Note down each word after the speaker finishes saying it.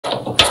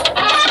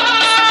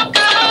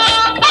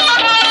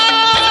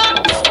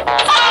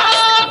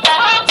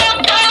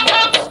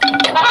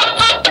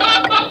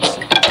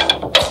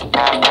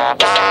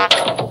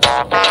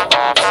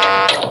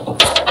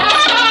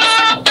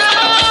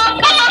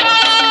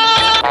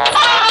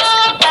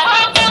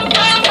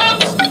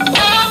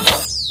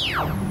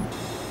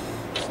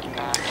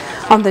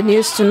On the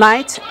news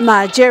tonight,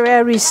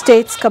 Nigeria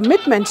restates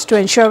commitment to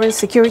ensuring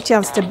security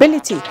and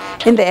stability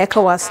in the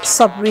ECOWAS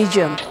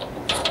sub-region.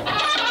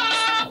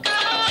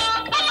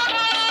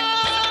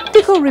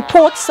 Legal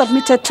report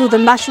submitted to the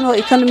National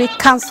Economic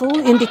Council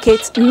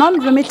indicates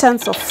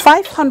non-remittance of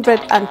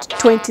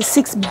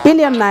 526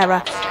 billion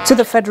naira to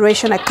the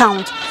Federation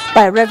account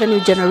by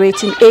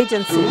revenue-generating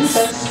agencies.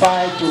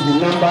 Satisfied with the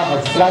number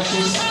of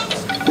clashes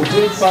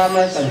between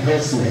farmers and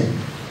herdsmen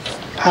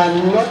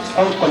and not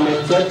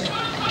unconnected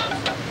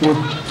with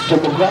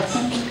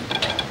demographic,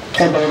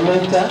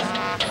 environmental,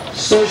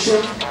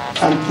 social,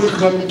 and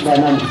economic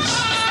dynamics.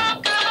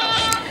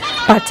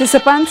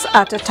 Participants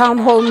at a town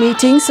hall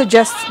meeting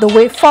suggest the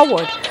way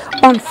forward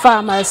on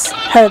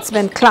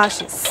farmers-herdsmen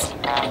clashes.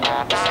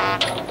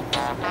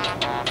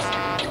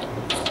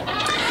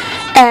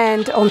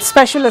 And on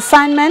special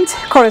assignment,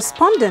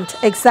 correspondent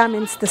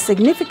examines the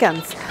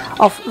significance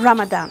of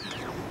Ramadan.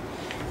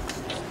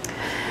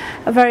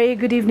 A very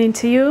good evening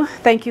to you.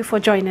 Thank you for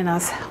joining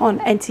us on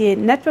NTA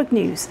Network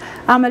News.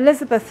 I'm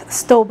Elizabeth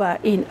Stober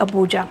in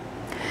Abuja.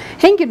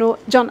 Hengino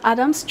John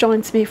Adams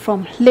joins me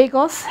from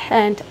Lagos,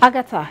 and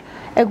Agatha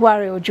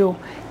Egware Ojo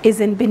is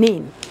in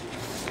Benin.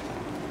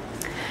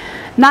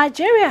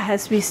 Nigeria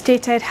has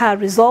restated her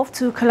resolve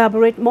to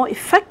collaborate more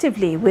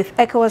effectively with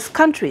ECOWAS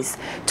countries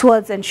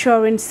towards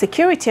ensuring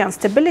security and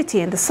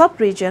stability in the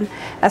sub-region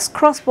as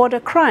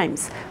cross-border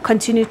crimes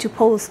continue to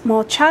pose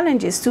more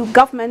challenges to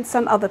governments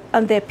and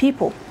their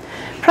people.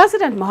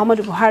 President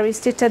Muhammadu Buhari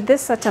stated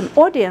this at an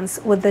audience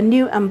with the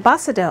new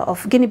ambassador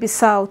of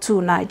Guinea-Bissau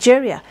to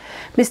Nigeria,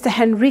 Mr.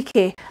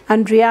 Henrique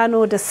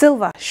Adriano da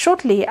Silva,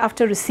 shortly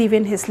after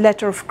receiving his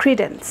letter of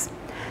credence.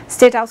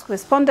 State House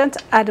correspondent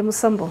Adam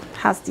Musambo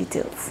has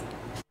details.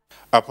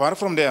 Apart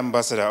from the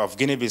ambassador of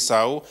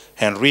Guinea-Bissau,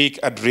 Henrique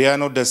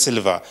Adriano da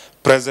Silva,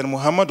 President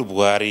Muhammadu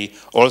Buhari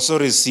also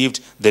received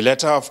the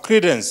letter of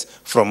credence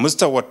from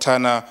Mr.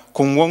 Watana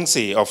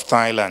Kungwongse of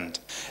Thailand.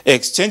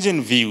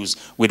 Exchanging views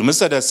with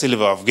Mr. da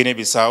Silva of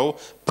Guinea-Bissau,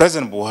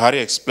 President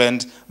Buhari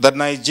explained that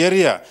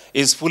Nigeria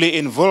is fully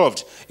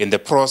involved in the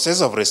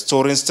process of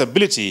restoring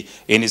stability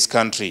in his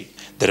country.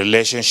 The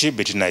relationship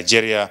between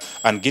Nigeria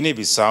and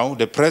Guinea-Bissau,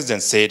 the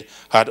president said,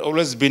 had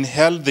always been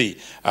healthy,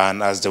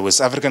 and as the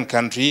West African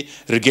country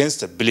regains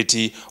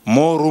stability,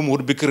 more room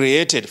would be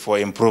created for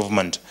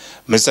improvement.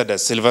 Mr. da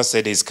Silva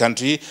said his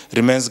country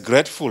remains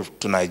grateful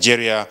to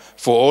Nigeria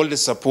for all the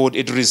support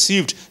it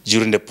received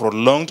during the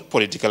prolonged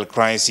political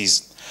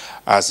crisis.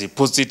 As he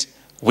puts it,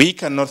 we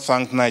cannot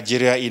thank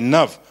Nigeria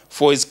enough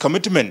for its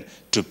commitment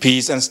to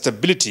peace and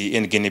stability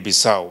in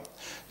Guinea-Bissau.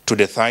 To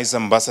the Thai's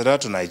ambassador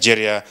to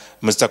Nigeria,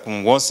 Mr.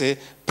 Kungwongse,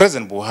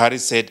 President Buhari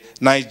said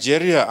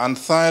Nigeria and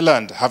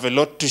Thailand have a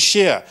lot to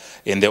share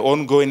in the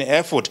ongoing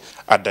effort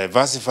at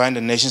diversifying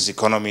the nation's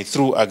economy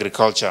through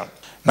agriculture.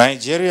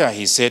 Nigeria,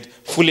 he said,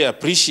 fully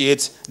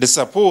appreciates the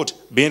support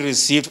being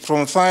received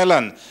from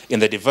Thailand in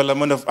the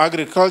development of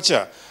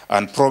agriculture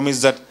and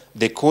promised that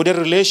the cordial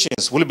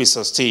relations will be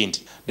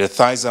sustained. The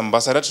Thai's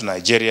ambassador to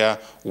Nigeria,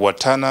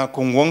 Watana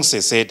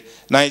Kungwongse, said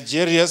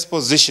Nigeria's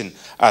position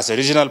as a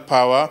regional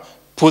power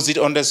puts it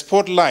on the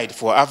spotlight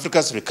for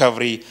Africa's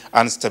recovery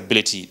and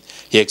stability.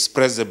 He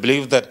expressed the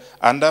belief that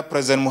under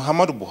President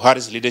Muhammadu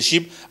Buhari's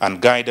leadership and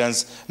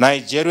guidance,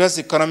 Nigeria's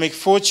economic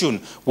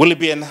fortune will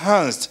be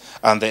enhanced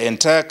and the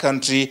entire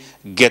country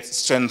gets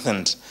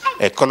strengthened.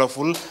 A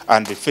colorful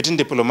and befitting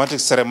diplomatic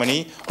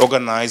ceremony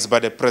organized by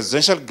the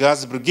Presidential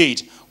Guards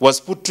Brigade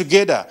was put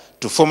together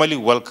to formally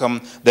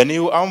welcome the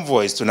new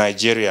envoys to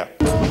Nigeria.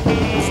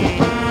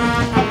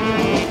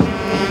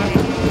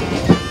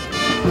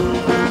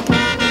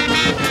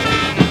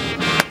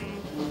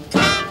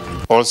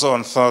 Also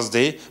on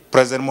Thursday,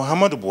 President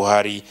Muhammadu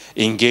Buhari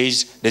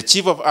engaged the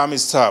Chief of Army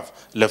Staff,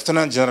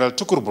 Lieutenant General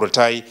Tukur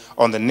Buratai,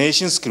 on the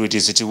nation's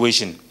security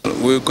situation.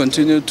 We will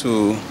continue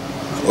to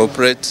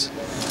operate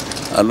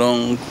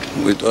along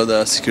with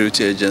other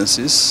security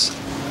agencies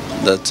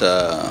that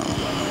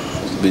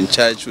have been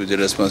charged with the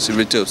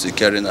responsibility of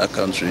securing our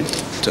country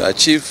to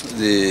achieve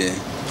the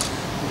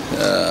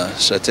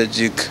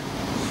strategic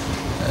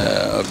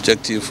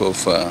objective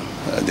of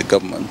the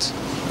government.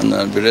 And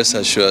I'll be rest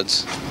assured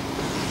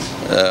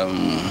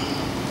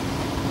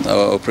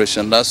our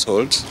Operation Last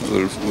Hold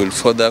will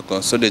further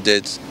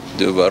consolidate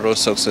the overall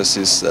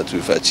successes that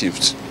we've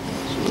achieved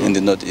in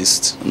the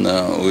Northeast.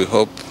 Now we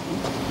hope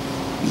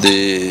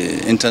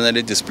the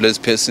internally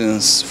displaced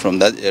persons from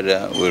that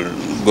area will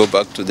go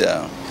back to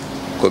their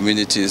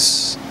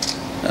communities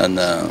and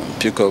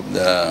pick up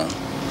their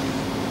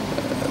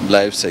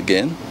lives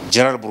again.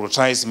 General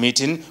Burutai's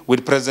meeting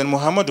with President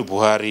Muhammadu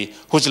Buhari,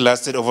 which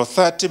lasted over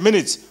 30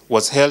 minutes,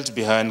 was held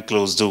behind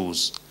closed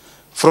doors.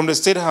 From the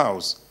State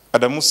House,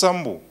 Adam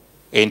Musambo,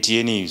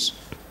 NTA News.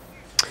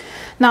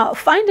 Now,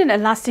 finding a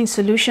lasting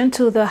solution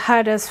to the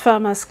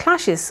herders-farmers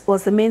clashes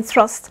was the main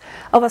thrust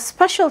of a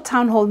special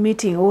town hall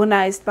meeting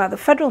organized by the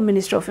Federal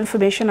Ministry of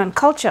Information and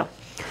Culture.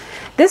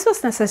 This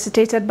was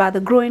necessitated by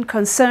the growing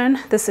concern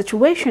the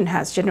situation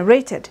has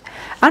generated.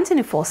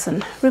 Anthony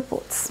Forson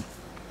reports.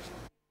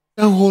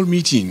 The town hall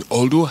meeting,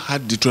 although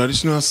had the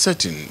traditional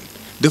setting,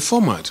 the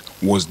format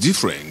was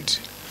different.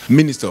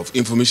 Minister of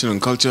Information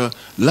and Culture,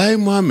 Lai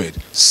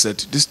Mohammed, set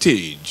the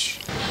stage.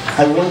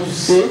 I want to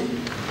say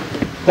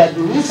that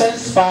the recent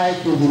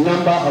spike in the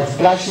number of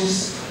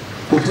clashes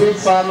between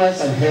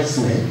farmers and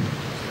herdsmen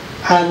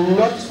are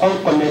not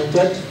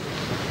unconnected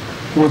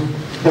with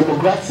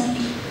demographic,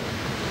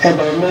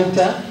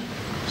 environmental,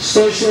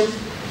 social,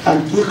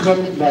 and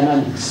economic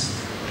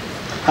dynamics,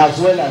 as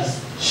well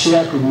as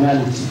sheer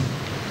criminality.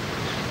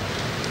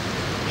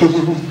 It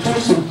is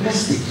too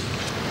simplistic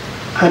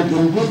and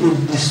indeed a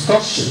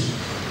distortion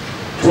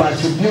to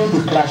attribute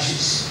the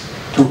clashes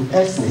to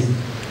ethnic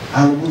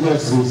and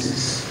religious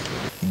reasons.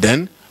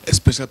 Then, a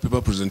special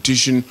paper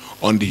presentation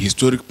on the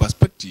historic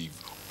perspective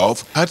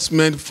of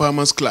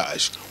herdsmen-farmers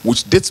clash,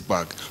 which dates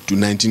back to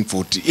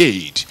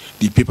 1948.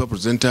 The paper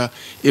presenter,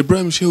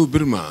 Ibrahim Shehu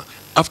Birma,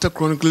 after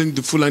chronicling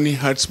the Fulani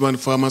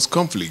herdsman-farmers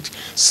conflict,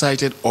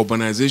 cited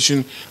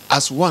urbanization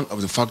as one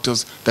of the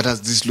factors that has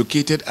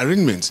dislocated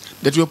arrangements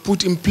that were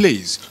put in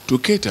place to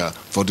cater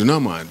for the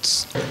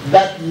nomads.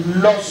 That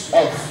loss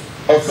of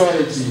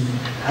authority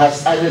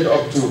has added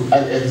up to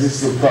an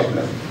existing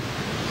problem.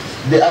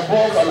 The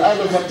above and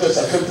other factors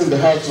affecting the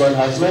herdsman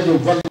has made him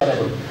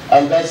vulnerable,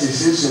 and thus he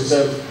sees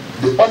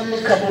himself the only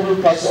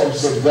capable person of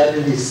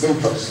safeguarding his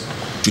interests.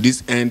 To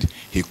this end,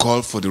 he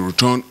called for the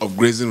return of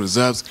grazing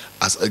reserves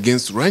as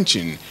against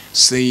ranching,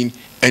 saying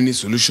any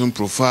solution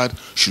proffered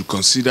should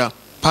consider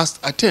past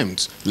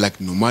attempts like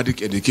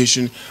nomadic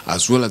education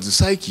as well as the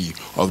psyche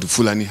of the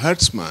Fulani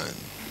herdsman.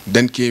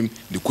 Then came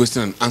the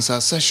question and answer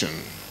session.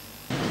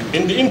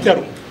 In the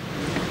interim,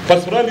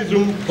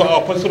 pastoralism for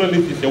our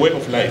pastoralists is a way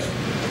of life.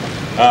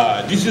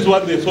 This is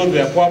what they saw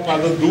their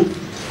forefathers do,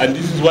 and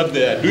this is what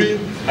they are doing,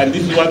 and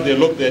this is what they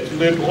love their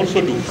children to also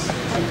do.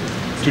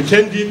 To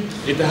change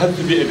it, it has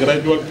to be a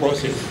gradual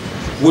process.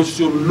 We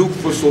should look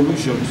for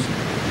solutions.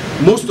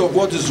 Most of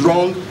what is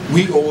wrong,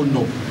 we all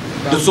know.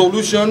 The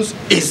solutions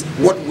is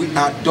what we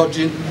are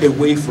dodging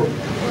away from.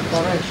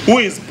 Who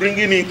is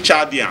bringing in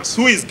Chadians?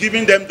 Who is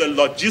giving them the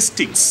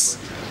logistics?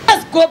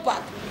 Let's go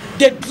back,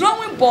 the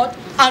drawing board,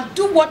 and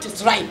do what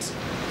is right.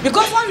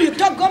 Because when we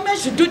talk, government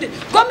should do this.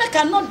 Government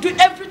cannot do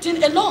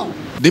everything alone.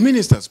 The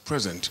ministers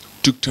present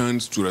took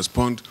turns to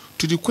respond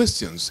to the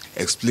questions,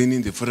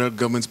 explaining the federal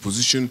government's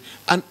position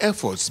and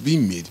efforts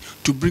being made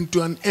to bring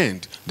to an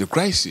end the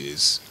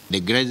crisis. The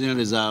grazing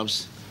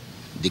reserves,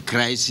 the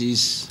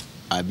crisis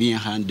are being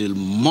handled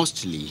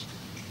mostly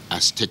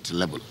at state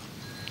level.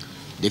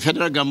 The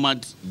federal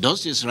government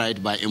does this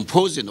right by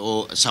imposing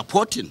or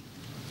supporting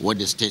what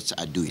the states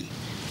are doing.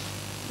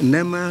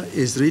 NEMA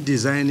is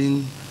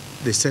redesigning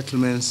the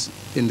settlements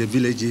in the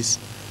villages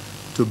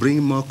to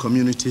bring more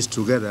communities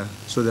together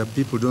so that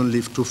people don't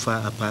live too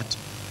far apart.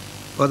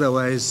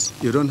 Otherwise,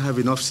 you don't have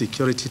enough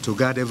security to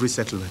guard every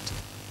settlement.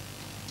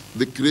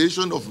 The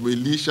creation of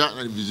militia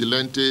and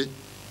vigilante,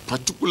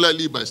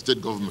 particularly by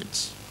state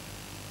governments.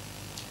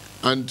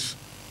 And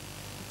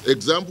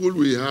example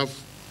we have,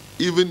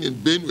 even in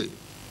Benue,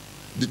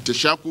 the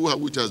Teshaku,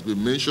 which has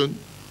been mentioned,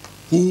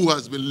 who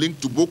has been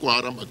linked to Boko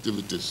Haram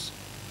activities.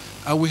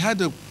 We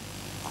had a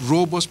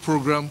robust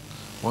program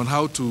on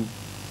how to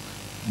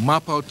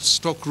map out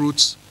stock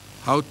routes,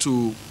 how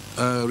to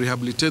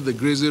rehabilitate the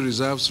grazing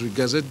reserves,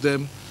 regazette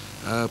them,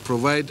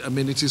 provide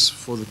amenities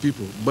for the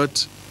people.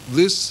 But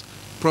this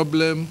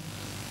problem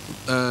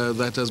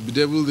that has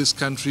bedeviled this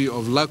country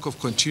of lack of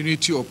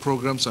continuity of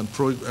programs and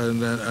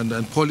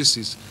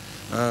policies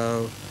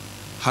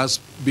has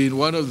been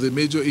one of the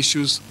major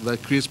issues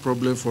that creates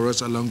problems for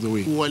us along the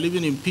way. We were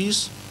living in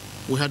peace,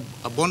 we had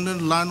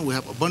abundant land, we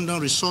have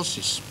abundant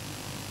resources.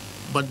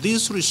 But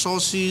these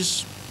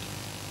resources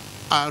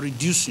are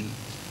reducing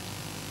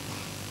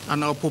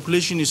and our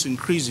population is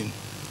increasing.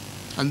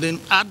 And then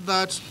add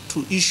that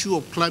to issue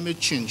of climate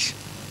change,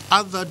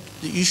 add that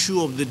the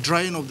issue of the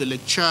drying of the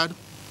Lake Chad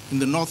in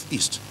the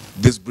northeast.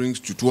 This brings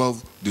to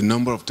 12 the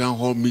number of town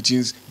hall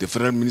meetings the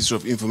Federal Ministry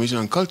of Information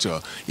and Culture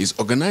is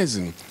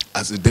organizing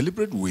as a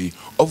deliberate way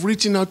of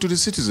reaching out to the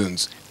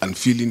citizens and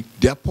feeling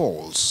their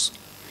pulse.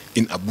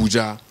 In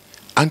Abuja,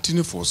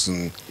 Anthony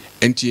Forson,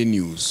 NTA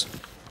News.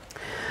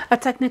 A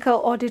technical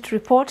audit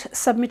report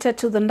submitted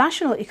to the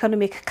National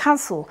Economic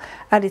Council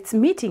at its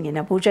meeting in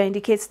Abuja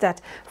indicates that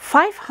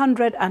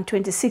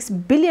 526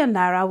 billion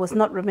naira was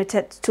not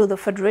remitted to the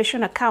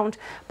Federation account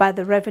by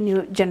the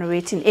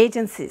revenue-generating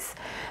agencies.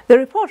 The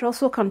report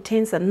also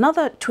contains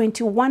another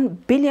 $21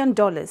 billion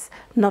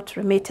not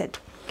remitted.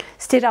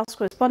 State House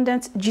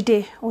correspondent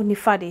Jide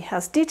Onifade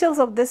has details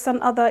of this and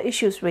other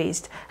issues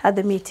raised at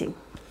the meeting.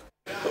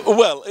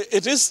 Well,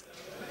 it is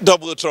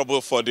double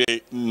trouble for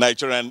the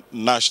Nigerian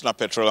National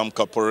Petroleum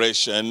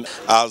Corporation,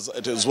 as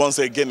it is once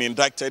again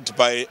indicted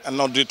by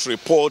an audit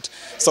report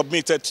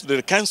submitted to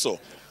the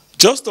Council.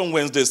 Just on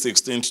Wednesday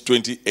 16,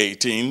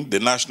 2018, the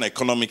National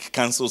Economic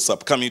Council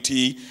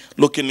Subcommittee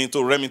looking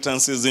into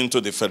remittances into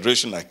the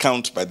Federation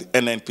account by the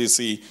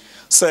NNPC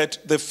said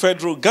the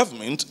federal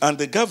government and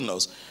the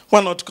governors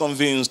were not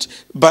convinced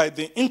by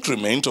the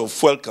increment of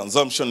fuel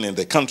consumption in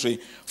the country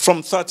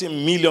from 30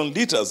 million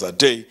litres a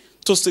day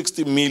to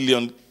 60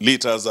 million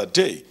litres a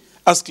day,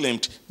 as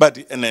claimed by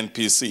the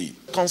NNPC.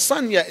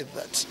 Concern here is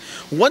that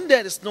when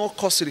there is no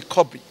cost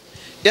recovery,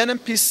 the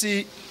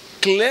NNPC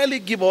clearly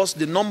give us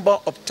the number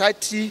of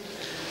 30,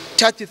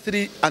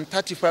 33 and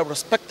 35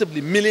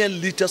 respectively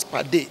million liters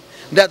per day.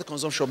 That's the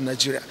consumption of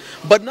Nigeria.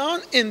 But now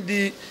in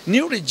the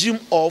new regime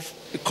of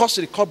cost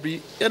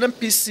recovery,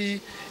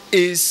 NNPC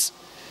is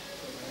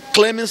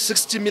claiming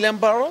 60 million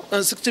barrels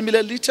and 60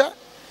 million liter,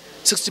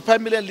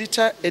 65 million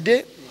liter a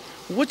day,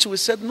 which we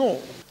said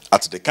no.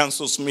 At the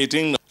council's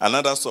meeting,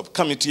 another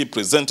subcommittee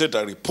presented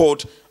a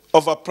report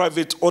of a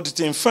private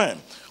auditing firm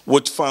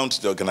which found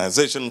the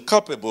organization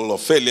culpable of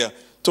failure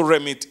to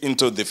remit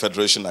into the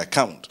Federation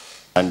account.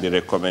 And the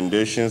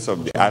recommendations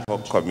of the ad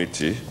hoc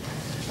committee,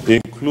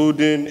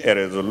 including a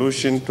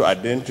resolution to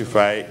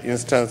identify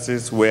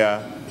instances where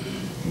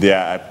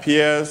there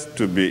appears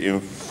to be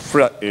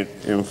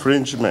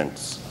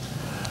infringements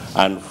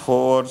and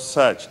forward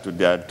such to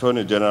the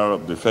Attorney General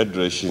of the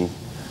Federation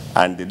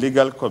and the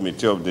Legal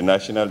Committee of the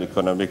National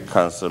Economic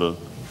Council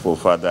for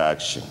further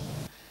action.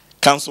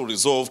 Council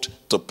resolved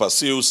to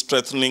pursue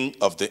strengthening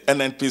of the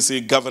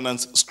NNPC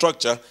governance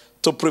structure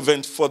to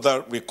prevent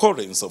further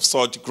recurrence of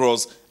such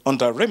growth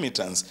under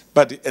remittance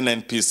by the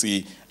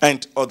NNPC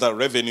and other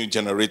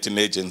revenue-generating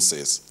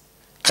agencies.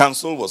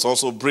 Council was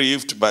also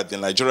briefed by the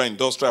Nigerian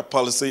Industrial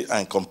Policy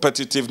and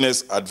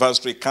Competitiveness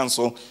Advisory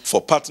Council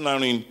for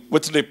partnering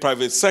with the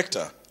private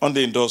sector on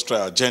the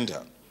industrial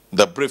agenda.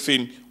 The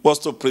briefing was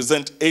to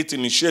present 8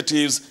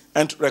 initiatives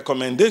and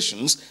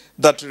recommendations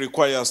that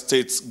require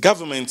state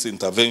government's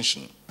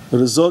intervention.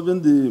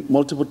 Resolving the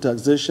multiple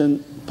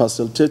taxation,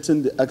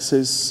 facilitating the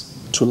access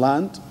to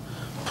land,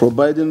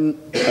 providing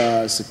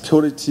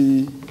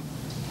security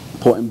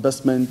for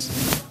investment,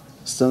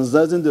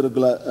 standardizing the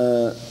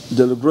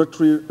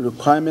regulatory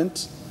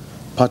requirement,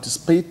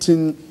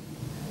 participating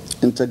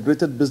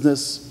integrated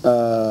business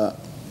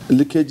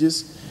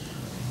leakages,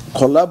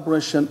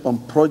 collaboration on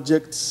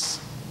projects,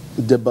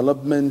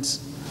 development,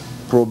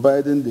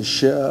 providing the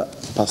share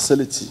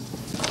facility.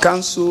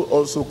 Council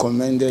also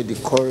commended the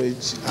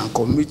courage and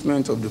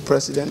commitment of the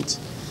President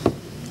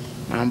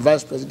and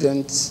Vice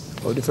President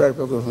of the Federal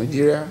Republic of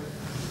Nigeria.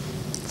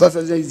 Vice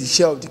President is the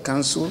chair of the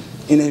Council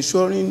in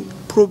ensuring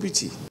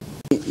probity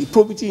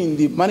in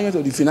the management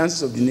of the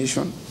finances of the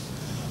nation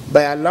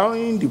by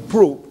allowing the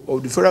probe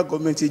of the federal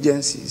government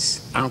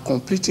agencies and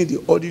completing the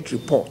audit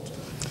report,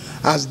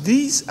 as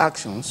these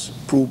actions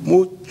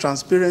promote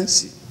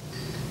transparency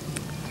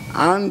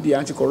and the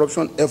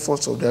anti-corruption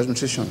efforts of the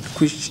administration,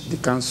 which the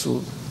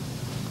Council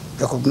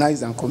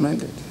recognized and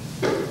commended.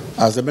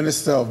 As the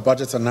Minister of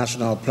Budget and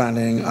National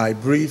Planning, I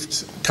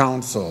briefed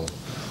Council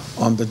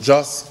on the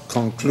just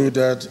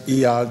concluded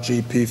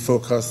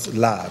ERGP-focused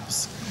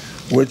labs,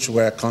 which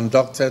were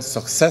conducted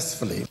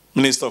successfully.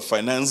 Minister of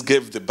Finance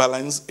gave the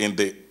balance in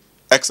the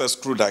excess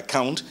crude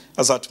account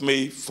as at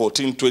May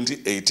 14,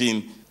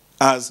 2018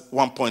 as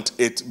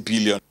 1.8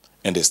 billion.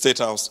 In the State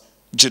House,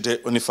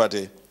 Jide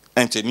Onifade,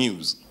 NT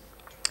News.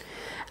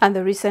 And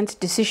the recent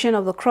decision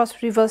of the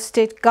Cross River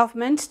State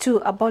government to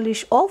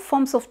abolish all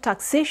forms of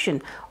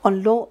taxation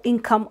on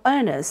low-income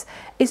earners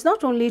is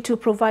not only to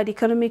provide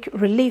economic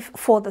relief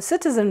for the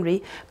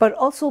citizenry, but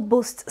also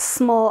boost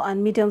small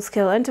and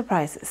medium-scale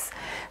enterprises.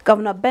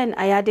 Governor Ben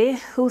Ayade,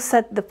 who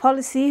said the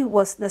policy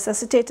was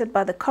necessitated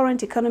by the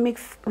current economic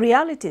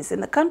realities in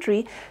the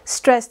country,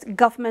 stressed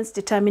government's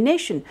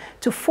determination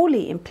to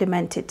fully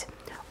implement it.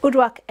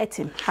 Udwak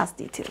Etim has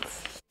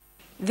details.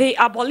 The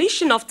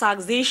abolition of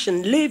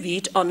taxation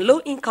levied on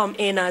low-income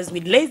earners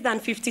with less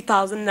than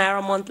 50,000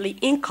 naira monthly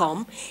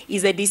income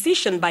is a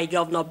decision by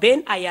Governor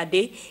Ben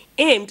Ayade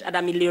aimed at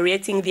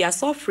ameliorating their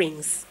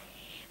sufferings.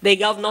 The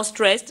governor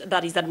stressed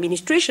that his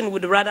administration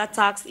would rather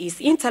tax his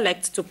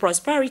intellect to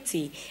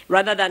prosperity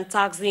rather than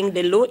taxing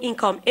the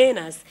low-income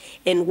earners,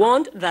 and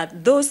warned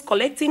that those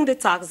collecting the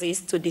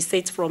taxes to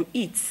desist from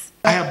it.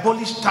 I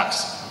abolished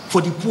tax for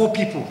the poor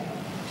people.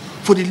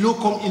 For the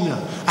low-income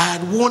earner, I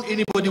had warned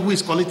anybody who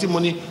is collecting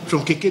money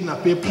from keke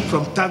nape,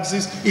 from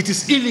taxes. It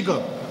is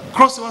illegal.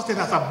 Cross River State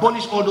has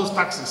abolished all those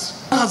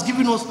taxes. It has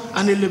given us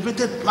an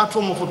elevated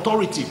platform of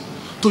authority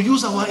to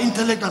use our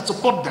intellect and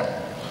support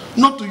them,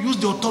 not to use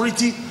the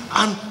authority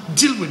and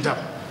deal with them.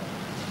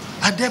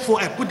 And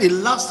therefore, I put a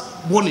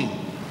last warning.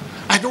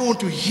 I don't want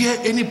to hear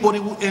anybody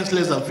who earns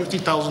less than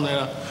 50,000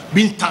 naira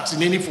being taxed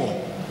in any form.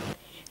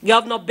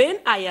 Governor Ben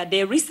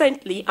Ayade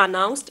recently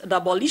announced the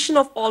abolition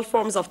of all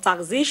forms of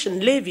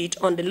taxation levied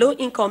on the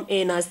low-income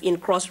earners in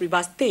Cross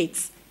River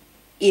States.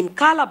 In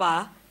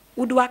Calabar,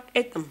 Udwak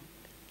Etam,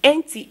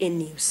 NTA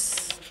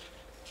News.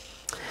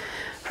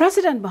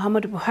 President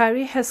Muhammadu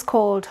Buhari has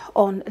called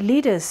on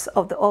leaders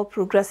of the All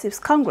Progressives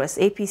Congress,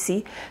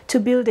 APC, to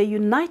build a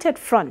united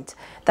front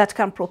that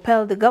can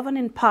propel the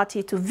governing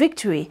party to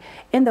victory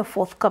in the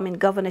forthcoming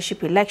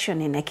governorship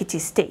election in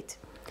Ekiti State.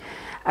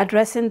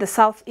 Addressing the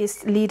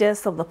Southeast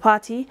leaders of the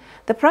party,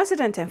 the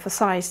president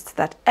emphasized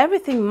that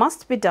everything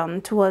must be done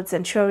towards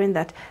ensuring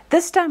that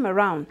this time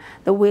around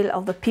the will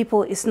of the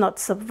people is not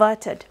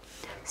subverted.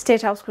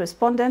 State House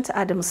correspondent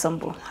Adam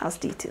Sambu has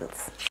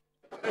details.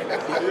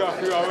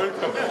 You are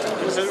welcome.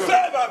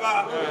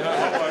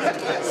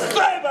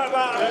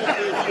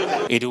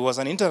 It was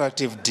an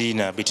interactive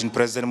dinner between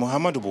President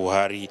Muhammadu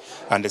Buhari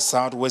and the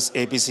Southwest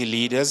APC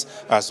leaders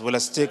as well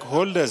as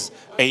stakeholders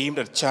aimed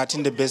at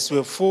charting the best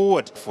way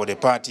forward for the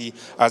party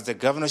as the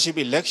governorship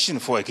election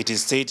for Ekiti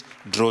State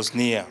draws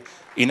near.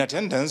 In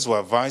attendance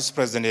were Vice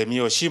President Emi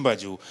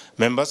Osinbajo,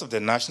 members of the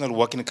National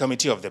Working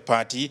Committee of the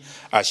party,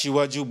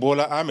 Asiwaju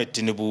Bola Ahmed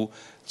Tinubu,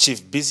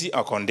 Chief Bisi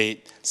Akonde,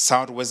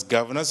 Southwest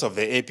governors of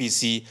the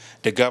APC,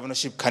 the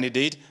governorship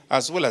candidate,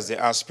 as well as the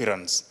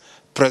aspirants.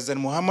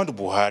 President Muhammadu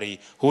Buhari,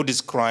 who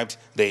described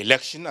the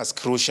election as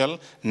crucial,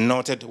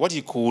 noted what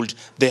he called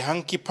the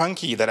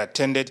hanky-panky that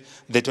attended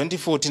the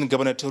 2014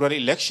 gubernatorial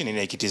election in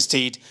Ekiti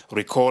State,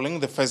 recalling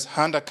the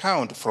first-hand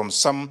account from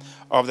some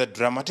of the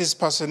dramatis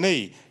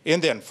personae in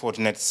the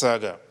unfortunate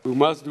saga. We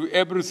must do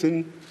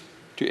everything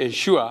to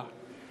ensure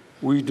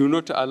we do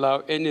not allow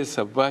any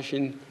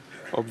subversion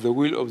of the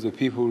will of the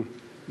people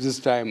this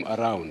time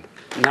around.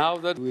 Now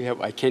that we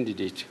have a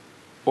candidate,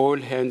 all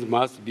hands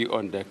must be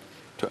on deck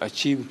to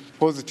achieve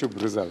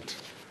positive results.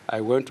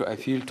 I want to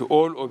appeal to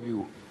all of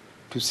you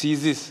to see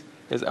this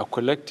as a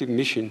collective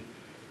mission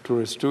to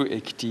restore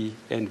equity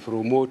and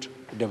promote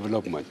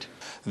development.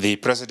 The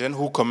president,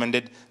 who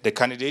commended the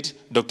candidate,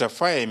 Dr.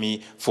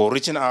 Fayemi, for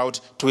reaching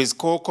out to his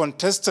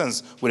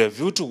co-contestants with a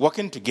view to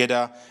working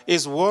together,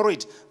 is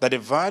worried that the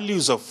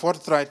values of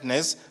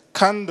forthrightness,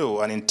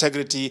 candor and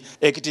integrity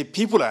Ekiti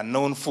people are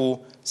known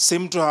for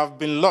seem to have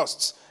been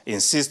lost,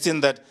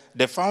 insisting that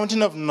the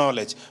fountain of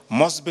knowledge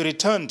must be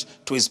returned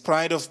to its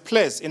pride of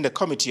place in the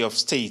Committee of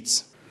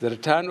States. The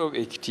return of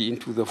Ekiti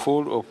into the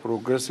fold of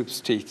progressive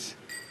states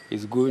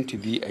is going to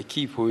be a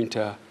key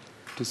pointer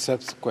to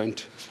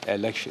subsequent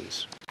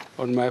elections.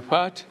 On my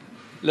part,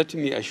 let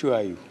me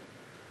assure you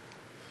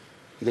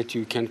that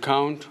you can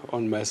count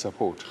on my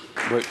support.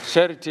 But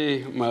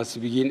charity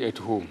must begin at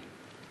home.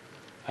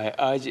 I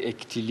urge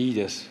Ekiti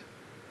leaders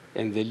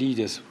and the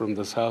leaders from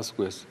the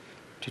Southwest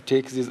to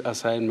take this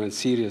assignment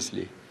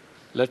seriously.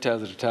 Let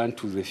us return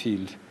to the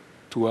field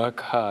to work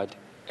hard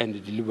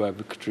and deliver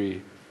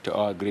victory to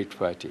our great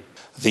party.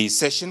 The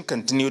session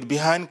continued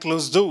behind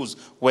closed doors,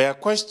 where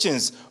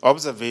questions,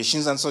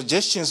 observations and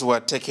suggestions were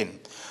taken.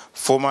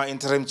 Former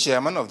interim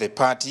chairman of the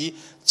party,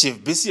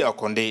 Chief Bisi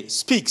Akonde,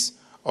 speaks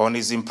on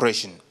his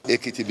impression.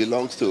 Ekiti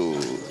belongs to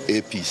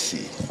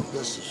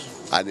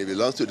APC, and it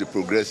belongs to the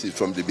progressive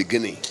from the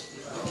beginning.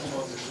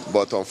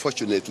 But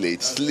unfortunately,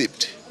 it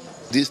slipped.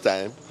 This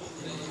time,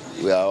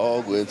 we are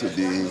all going to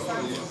be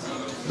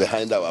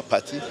behind our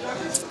party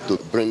to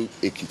bring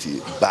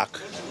Ekiti back,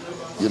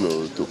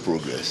 to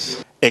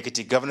progress.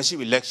 Ekiti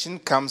governorship election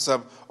comes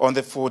up on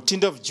the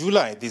 14th of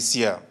July this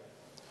year.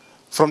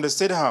 From the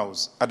State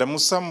House, Adamu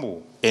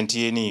Sambu,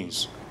 NTA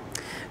News.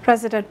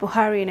 President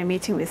Buhari in a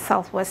meeting with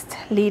Southwest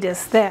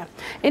leaders there.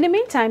 In the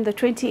meantime, the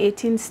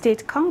 2018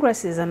 state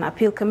congresses and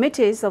appeal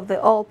committees of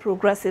the All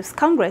Progressives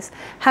Congress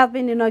have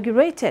been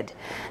inaugurated.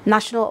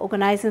 National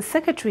Organizing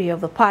Secretary of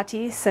the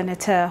party,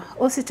 Senator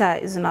Osita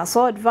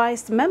Izunaso,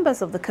 advised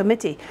members of the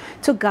committee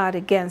to guard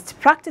against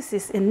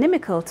practices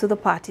inimical to the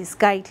party's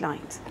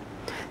guidelines.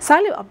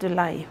 Saliu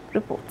Abdullahi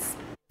reports.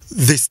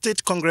 The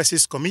State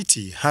Congresses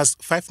Committee has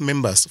 5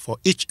 members for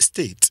each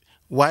state,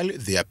 while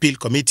the Appeal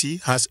Committee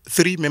has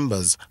 3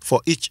 members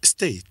for each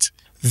state.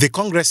 The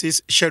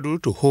Congress's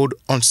scheduled to hold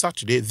on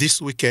Saturday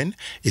this weekend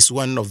is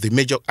one of the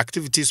major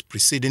activities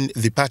preceding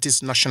the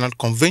party's National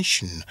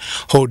Convention,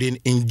 holding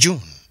in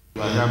June.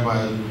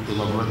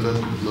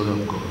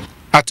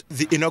 At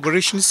the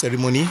inauguration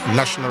ceremony,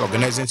 National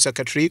Organizing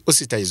Secretary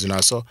Osita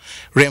Izunaso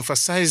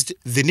re-emphasized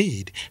the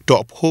need to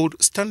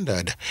uphold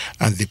standard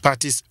and the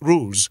party's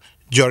rules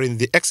during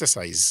the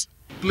exercise.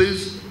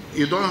 Please,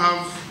 you don't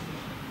have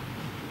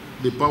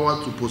the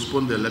power to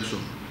postpone the election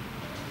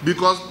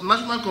because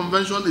National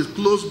Convention is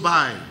close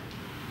by.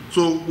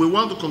 So we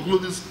want to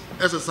conclude this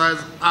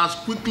exercise as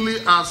quickly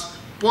as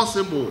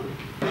possible.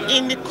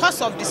 In the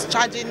course of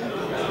discharging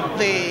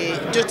the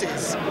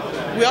duties,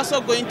 we're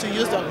also going to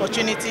use the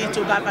opportunity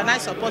to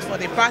galvanize support for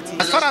the party.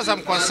 As far as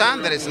I'm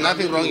concerned, there is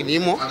nothing wrong in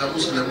IMO.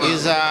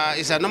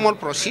 It's a normal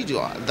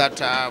procedure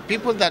that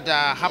people that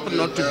happen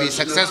not to be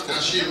successful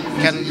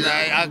can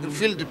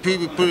feel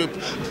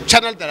the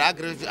channel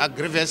their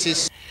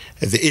grievances.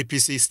 The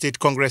APC state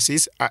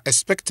congresses are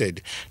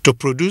expected to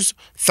produce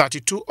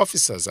 32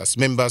 officers as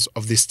members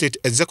of the state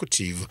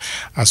executive,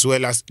 as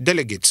well as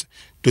delegates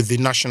to the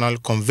National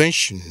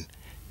Convention.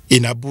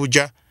 In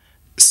Abuja,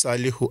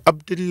 Salihu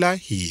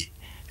Abdullahi,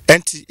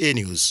 NTA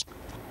News.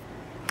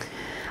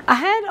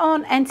 Ahead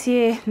on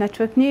NTA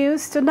Network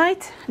News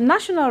tonight,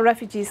 National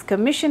Refugees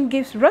Commission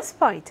gives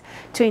respite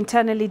to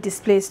internally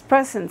displaced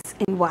persons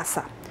in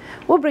Wassa.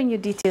 We'll bring you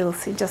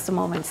details in just a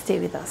moment.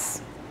 Stay with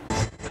us.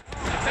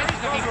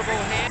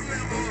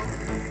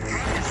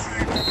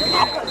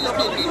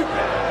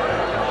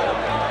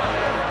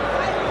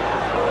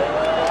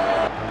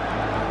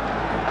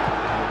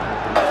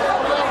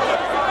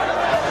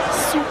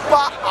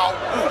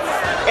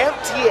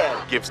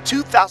 MTN gives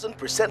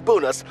 2,000%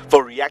 bonus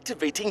for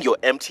reactivating your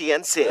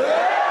MTN SIM.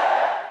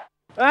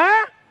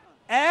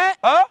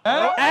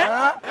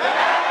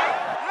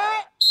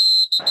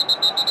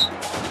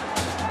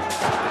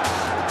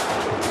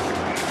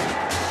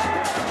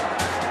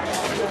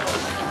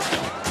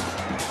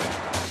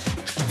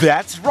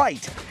 That's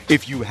right.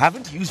 If you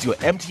haven't used your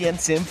MTN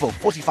SIM for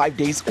 45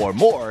 days or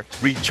more,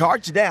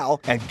 recharge now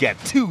and get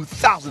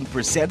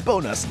 2,000%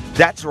 bonus.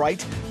 That's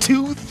right,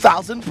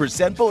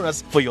 2,000%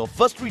 bonus for your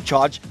first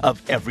recharge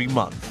of every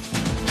month.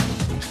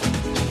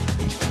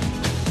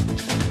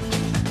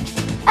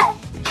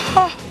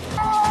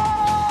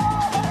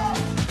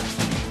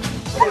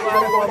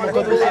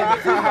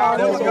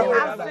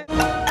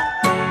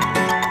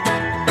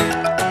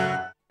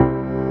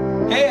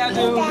 Hey,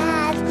 Adu.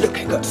 Look,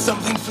 I got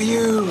something for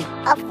you.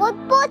 A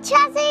football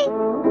chassis?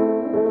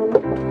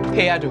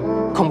 Hey,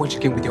 Adu, come watch a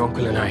game with your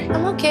uncle and I.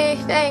 I'm okay,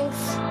 thanks.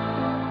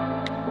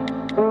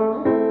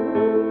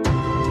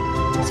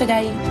 So,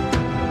 Guy,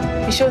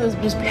 you showed those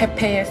blues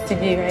pepper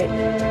yesterday,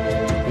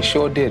 right? We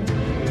sure did.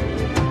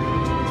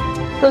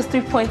 Those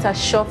 3 points are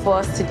sure for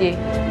us today.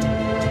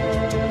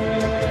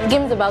 The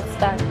game's about to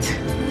start.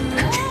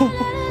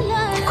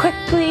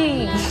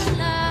 Quickly.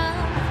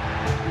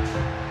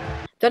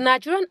 The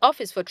Nigerian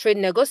Office for Trade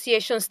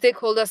Negotiation,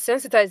 Stakeholder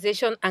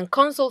Sensitization and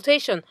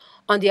Consultation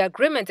on the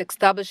agreement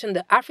establishing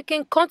the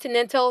African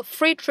Continental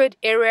Free Trade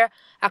Area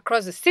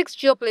across the 6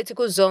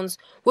 geopolitical zones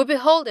will be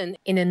holding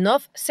in the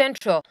North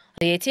Central on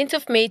the 18th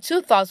of May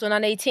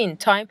 2018,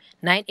 time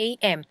 9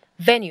 a.m.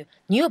 Venue,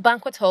 New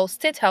Banquet Hall,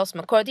 State House,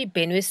 Makurdi,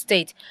 Benue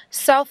State.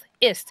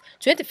 Southeast,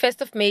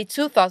 21st of May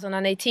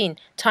 2018,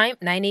 time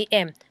 9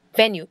 a.m.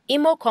 Venue,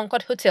 Imo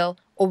Concord Hotel,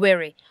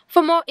 Owerri.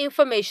 For more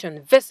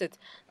information, visit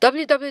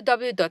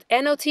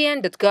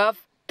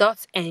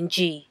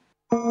www.notn.gov.ng.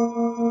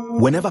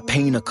 Whenever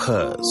pain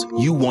occurs,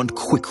 you want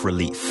quick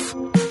relief.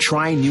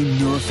 Try new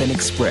Nurofen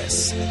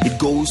Express. It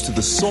goes to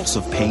the source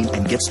of pain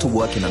and gets to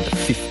work in under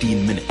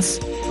 15 minutes.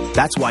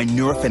 That's why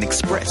Nurofen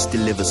Express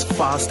delivers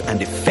fast and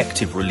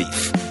effective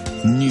relief.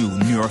 New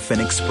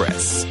Nurofen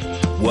Express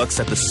works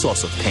at the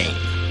source of pain.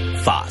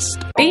 Fast.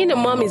 Being a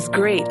mom is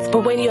great,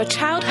 but when your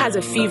child has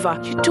a fever,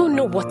 you don't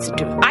know what to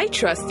do. I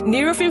trust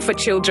Nurofen for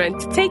Children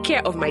to take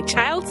care of my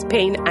child's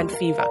pain and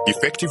fever.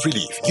 Effective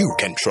relief you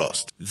can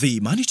trust. The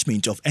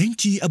management of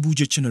NTA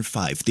Abuja Channel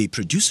 5, the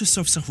producers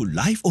of Sahul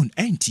Live on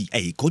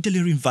NTA, cordially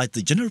invite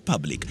the general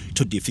public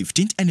to the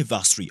 15th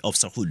anniversary of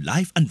Sahul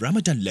Live and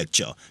Ramadan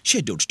lecture,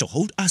 scheduled to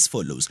hold as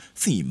follows.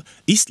 Theme,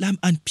 Islam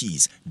and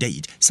Peace.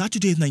 Date,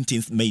 Saturday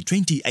 19th May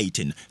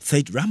 2018.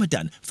 3rd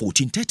Ramadan,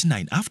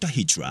 1439 after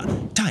Hijrah.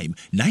 Time,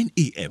 9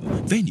 a.m.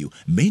 Venue,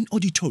 Main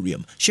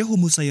Auditorium, Shehu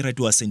Musa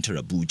Yaradua Center,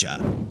 Abuja.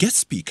 Guest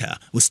speaker,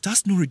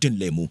 Ustaz Nuruddin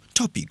Lemu.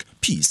 Topic,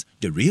 Peace,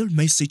 the real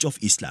message of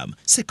Islam.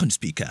 Second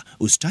speaker,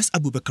 Ustaz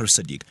Abubakar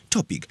Sadiq.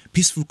 Topic,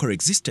 Peaceful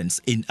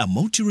coexistence in a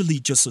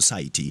multi-religious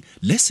society.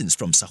 Lessons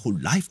from Sahul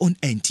Live on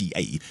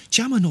NTA.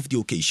 Chairman of the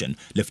occasion,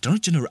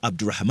 Lieutenant General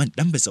Abdurrahman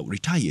Dambazau,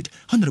 retired,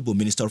 Honorable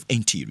Minister of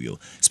Interior.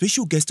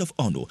 Special guest of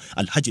honor,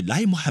 Al-Haji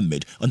Lai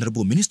Mohammed,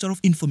 Honorable Minister of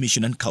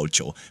Information and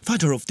Culture.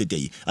 Father of the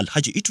day,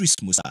 Al-Haji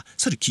Idris Musa,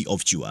 Sarki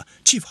of Jua.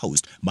 Chief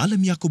host,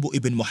 Malam Yakubu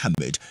Ibn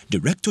Mohammed,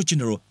 Director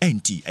General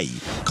NTA.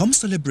 Come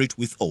celebrate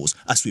with us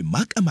as we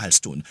mark a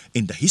milestone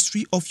in the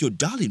history of your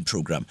darling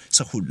program,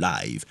 Sahul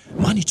Live.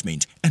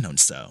 Management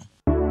Announcer.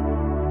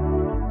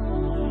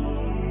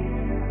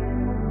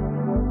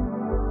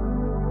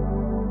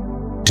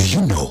 Do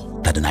you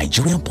know that the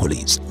Nigerian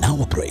police now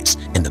operates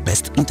in the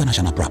best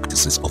international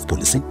practices of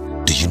policing?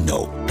 Do you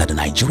know that the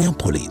Nigerian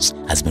police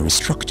has been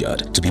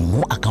restructured to be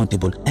more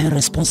accountable and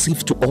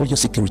responsive to all your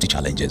security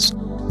challenges?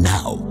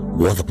 Now,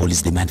 what the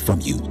police demand from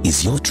you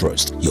is your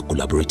trust, your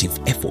collaborative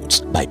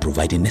efforts by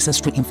providing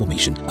necessary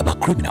information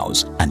about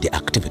criminals and their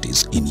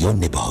activities in your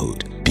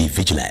neighborhood. Be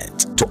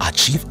vigilant to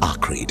achieve our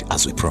creed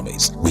as we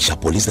promise. We shall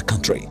police the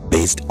country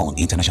based on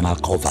international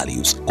core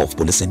values of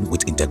policing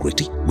with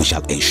integrity. We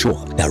shall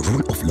ensure that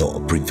rule of law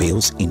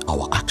prevails in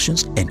our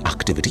actions and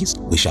activities.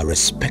 We shall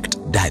respect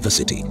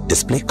diversity,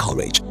 display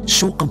courage,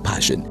 show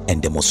compassion,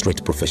 and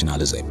demonstrate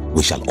professionalism.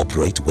 We shall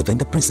operate within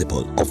the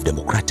principle of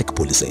democratic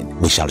policing.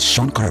 We shall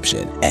shun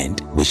corruption, and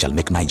we shall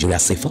make Nigeria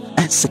safer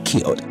and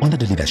secured under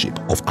the leadership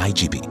of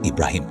IGP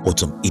Ibrahim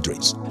Otum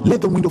Idris.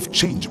 Let the wind of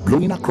change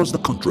blowing across the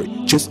country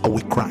chase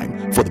away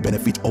crime for the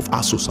benefit of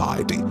our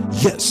society.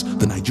 Yes,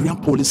 the Nigerian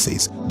police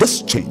says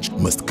this change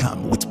must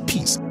come with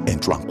peace and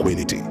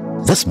tranquility.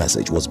 This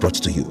message was brought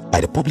to you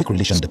by the Public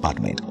Relations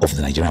Department of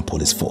the Nigerian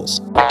Police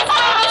Force.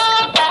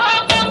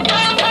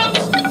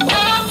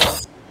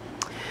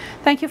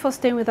 Thank you for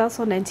staying with us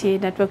on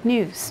NTA Network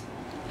News.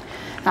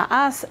 Now,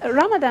 as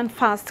Ramadan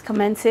fast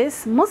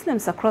commences,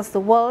 Muslims across the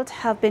world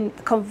have been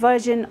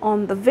converging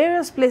on the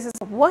various places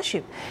of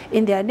worship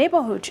in their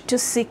neighborhood to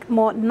seek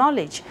more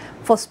knowledge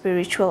for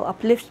spiritual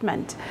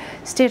upliftment.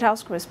 State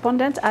House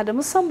correspondent Adam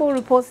Musambo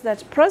reports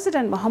that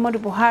President Muhammadu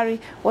Buhari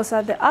was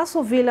at the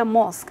Aso Villa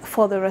Mosque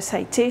for the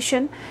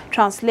recitation,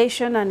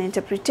 translation and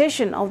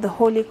interpretation of the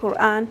Holy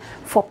Quran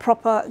for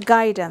proper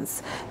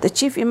guidance. The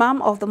chief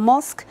imam of the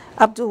mosque,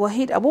 Abdul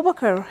Wahid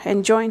Abubakar,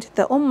 enjoined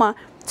the Ummah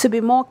to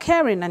be more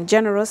caring and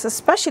generous,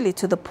 especially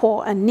to the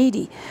poor and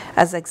needy,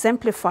 as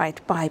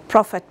exemplified by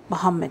Prophet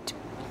Muhammad.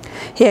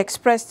 He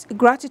expressed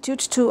gratitude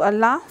to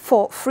Allah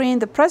for freeing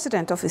the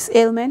president of his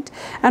ailment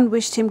and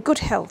wished him good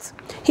health.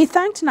 He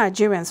thanked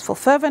Nigerians for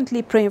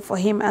fervently praying for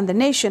him and the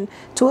nation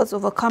towards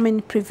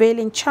overcoming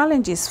prevailing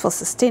challenges for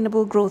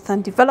sustainable growth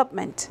and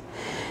development.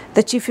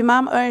 The Chief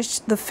Imam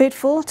urged the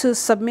faithful to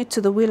submit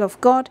to the will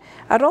of God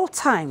at all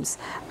times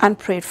and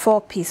prayed for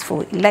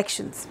peaceful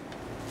elections.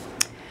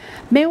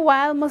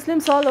 Meanwhile,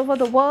 Muslims all over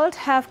the world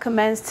have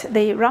commenced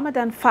the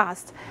Ramadan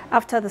fast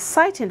after the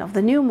sighting of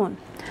the new moon.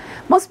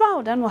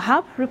 Musbah and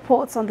Wahab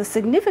reports on the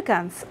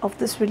significance of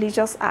this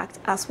religious act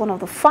as one of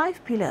the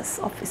 5 pillars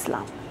of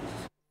Islam.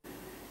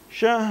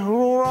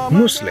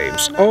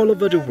 Muslims all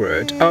over the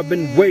world have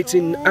been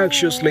waiting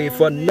anxiously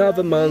for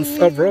another month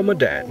of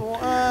Ramadan.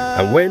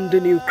 And when the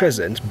new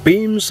crescent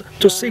beams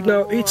to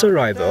signal its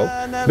arrival,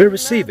 we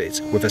receive it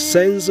with a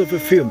sense of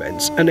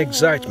fulfillment and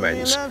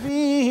excitement.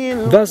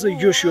 That's the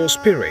usual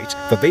spirit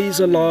for this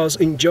Allah's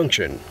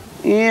injunction.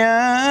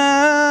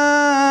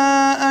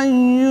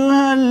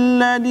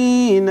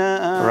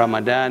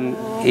 Ramadan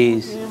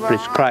is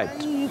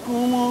prescribed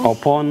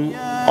upon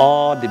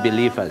all the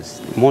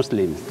believers,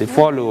 Muslims, the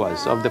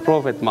followers of the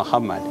Prophet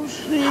Muhammad,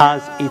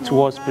 as it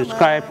was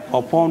prescribed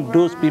upon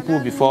those people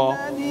before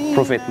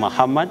Prophet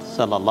Muhammad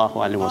sallallahu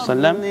alaihi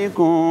wasallam.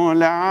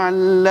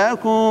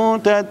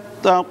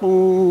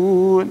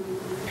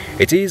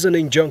 It is an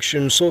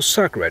injunction so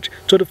sacred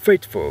to the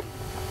faithful,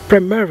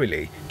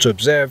 primarily to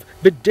observe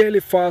the daily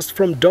fast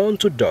from dawn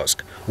to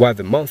dusk while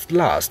the month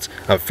lasts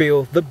and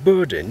feel the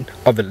burden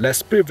of the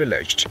less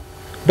privileged.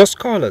 But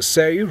scholars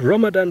say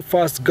Ramadan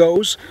fast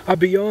goals are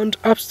beyond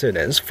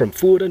abstinence from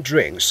food and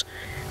drinks.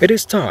 It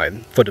is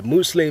time for the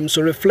Muslims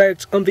to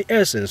reflect on the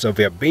essence of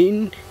their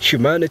being,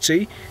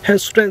 humanity,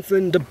 and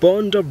strengthen the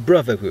bond of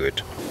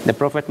brotherhood. The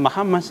Prophet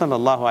Muhammad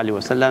sallallahu alaihi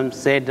wasallam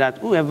said that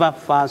whoever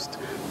fasts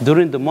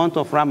during the month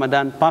of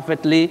Ramadan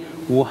perfectly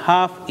will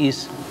have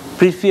his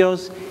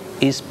previous,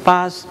 his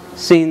past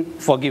sin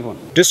forgiven.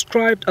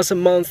 Described as a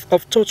month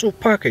of total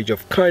package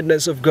of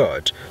kindness of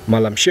God,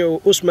 Malam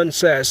Shehu Usman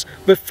says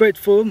the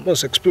faithful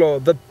must explore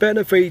the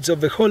benefits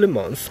of the holy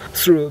month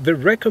through the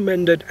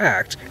recommended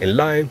act in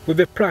line with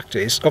the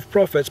practice of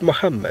Prophet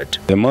Muhammad.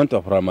 The month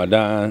of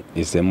Ramadan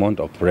is a month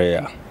of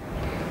prayer.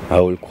 I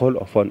will call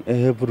upon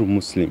every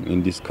Muslim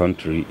in this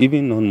country,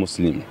 even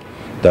non-Muslim,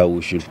 that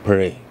we should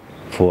pray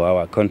for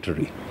our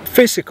country.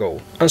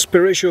 Physical and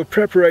spiritual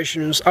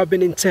preparations have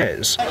been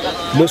intense.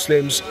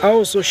 Muslims are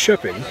also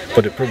shopping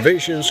for the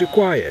provisions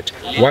required,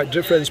 while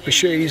different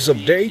species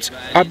of dates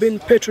are being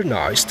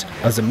patronized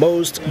as the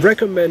most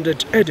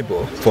recommended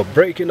edible for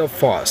breaking of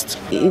fast.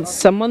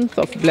 It's a month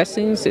of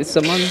blessings, it's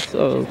a month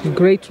of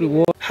great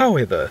reward.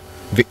 However,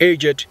 the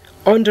aged,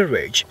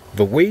 underage,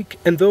 the weak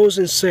and those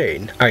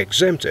insane are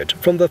exempted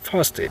from the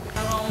fasting.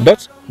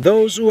 But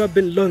those who have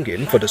been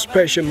longing for the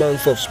special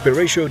month of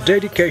spiritual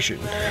dedication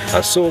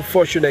are so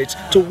fortunate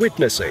to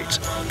witness it.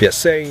 They are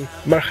saying,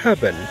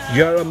 Marhaban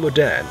Ya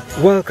Ramadan,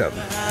 welcome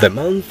the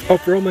month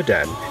of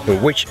Ramadan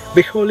in which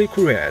the Holy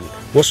Quran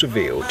was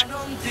revealed.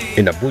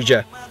 In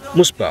Abuja,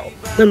 Musbah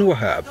and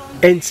Wahab,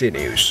 NC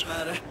News.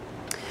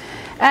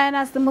 And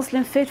as the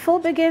Muslim faithful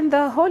begin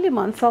the holy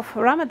month of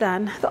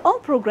Ramadan, the All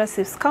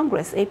Progressives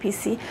Congress,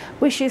 APC,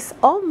 wishes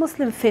all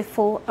Muslim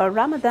faithful a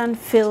Ramadan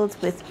filled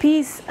with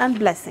peace and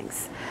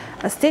blessings.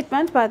 A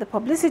statement by the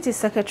Publicity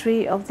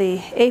Secretary of the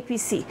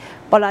APC,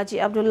 Bolaji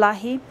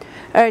Abdullahi,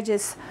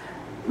 urges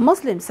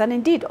Muslims and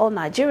indeed all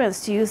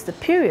Nigerians to use the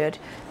period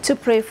to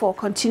pray for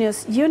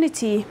continuous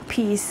unity,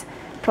 peace,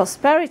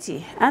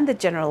 prosperity, and the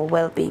general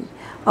well-being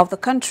of the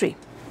country.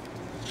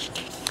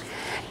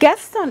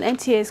 Guests on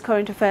NTA's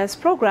Current Affairs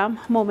program,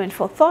 Moment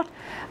for Thought,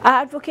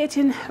 are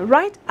advocating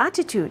right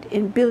attitude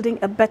in building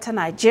a better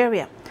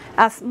Nigeria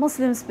as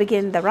Muslims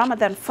begin the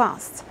Ramadan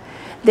fast.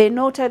 They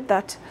noted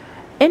that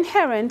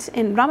inherent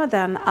in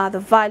Ramadan are the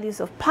values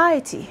of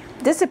piety,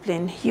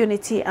 discipline,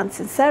 unity, and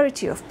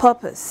sincerity of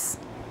purpose.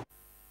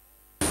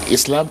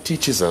 Islam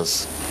teaches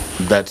us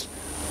that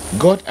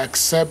God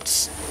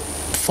accepts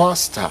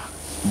faster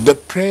the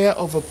prayer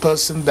of a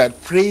person that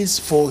prays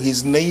for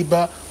his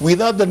neighbor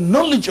without the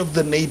knowledge of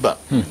the neighbor.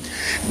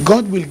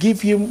 God will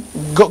give him,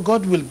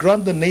 God will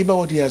grant the neighbor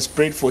what he has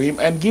prayed for him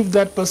and give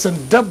that person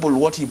double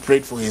what he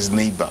prayed for his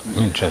neighbor.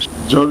 Interesting.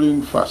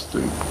 During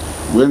fasting,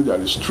 when there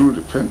is true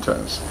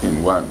repentance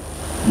in one,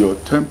 your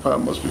temper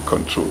must be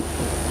controlled.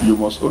 You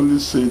must only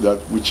say that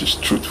which is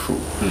truthful.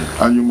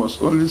 And you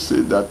must only say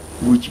that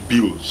which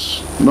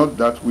builds, not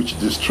that which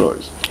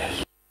destroys.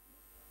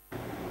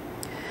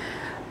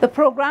 The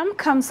program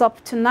comes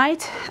up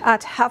tonight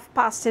at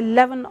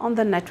 11:30 on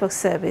the network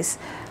service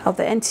of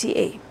the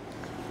NTA.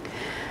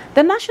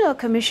 The National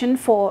Commission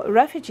for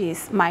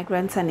Refugees,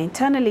 Migrants and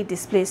Internally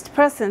Displaced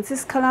Persons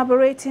is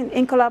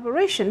in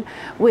collaboration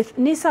with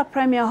Nisa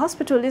Premier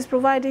Hospital is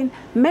providing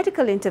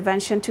medical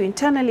intervention to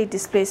internally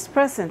displaced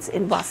persons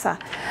in Wassa,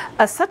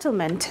 a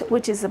settlement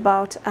which is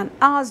about an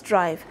hour's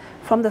drive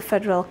from the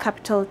Federal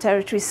Capital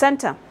Territory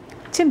Center.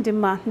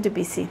 Chimdima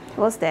Ndubisi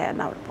was there and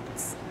now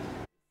reports.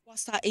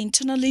 Our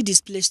internally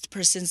displaced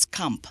persons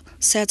camp,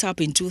 set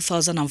up in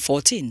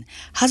 2014,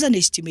 has an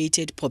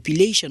estimated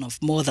population of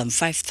more than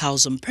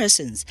 5,000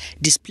 persons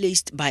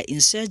displaced by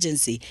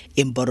insurgency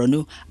in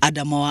Borno,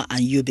 Adamawa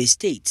and Yobe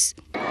states.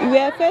 We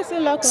are facing a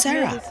lot of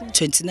Sarah,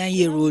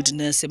 29-year-old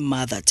nursing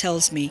mother,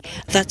 tells me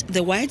that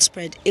the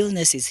widespread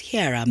illnesses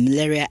here are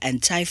malaria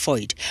and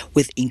typhoid,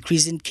 with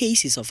increasing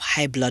cases of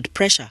high blood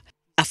pressure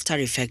after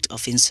effect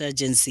of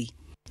insurgency.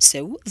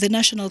 So, the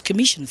National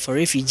Commission for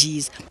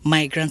Refugees,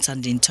 Migrants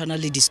and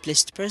Internally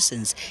Displaced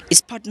Persons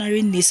is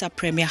partnering NISA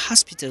Premier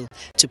Hospital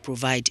to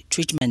provide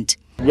treatment.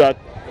 We are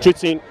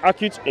treating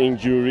acute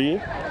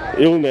injury,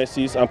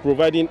 illnesses and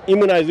providing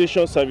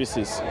immunization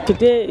services.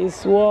 Today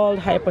is World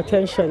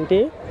Hypertension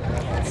Day,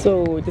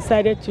 so we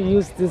decided to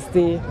use this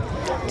day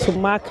to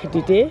mark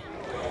the day,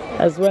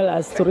 as well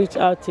as to reach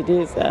out to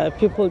these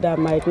people that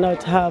might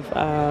not have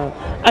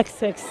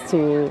access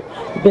to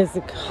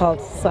basic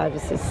health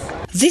services.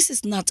 This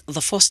is not the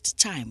first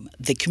time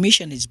the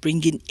Commission is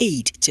bringing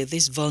aid to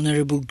this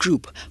vulnerable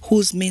group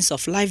whose means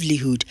of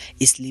livelihood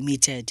is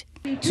limited.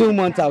 2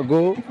 months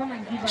ago,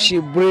 she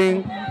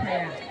bring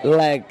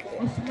like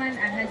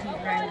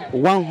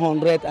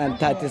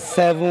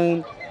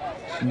 137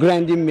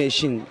 grinding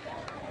machine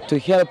to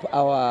help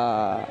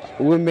our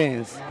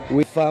women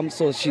with farms,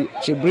 so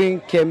she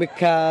bring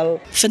chemical.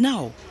 For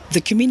now,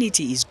 the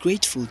community is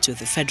grateful to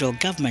the federal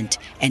government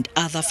and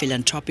other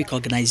philanthropic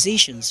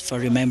organizations for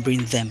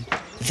remembering them.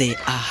 They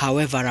are,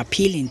 however,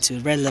 appealing to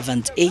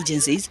relevant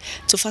agencies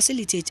to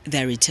facilitate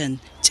their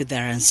return to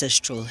their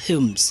ancestral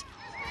homes.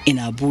 In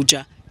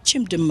Abuja,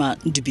 Chimdema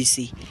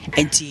Ndubisi,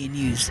 NTA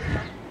News.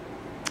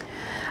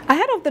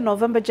 Ahead of the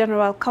November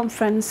General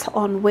Conference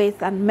on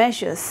Weights and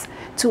Measures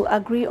to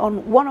agree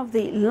on one of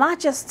the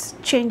largest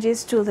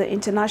changes to the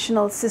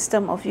international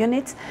system of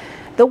units,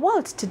 the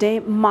world today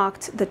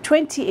marked the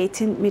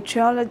 2018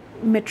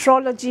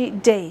 Meteorology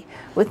Day,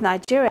 with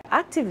Nigeria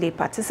actively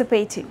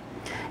participating.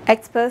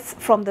 Experts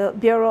from the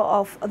Bureau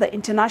of the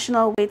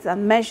International Weights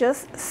and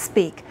Measures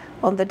speak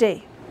on the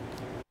day.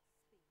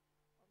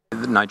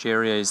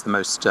 Nigeria is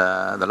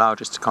the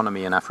largest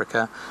economy in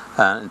Africa,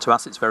 and to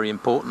us it's very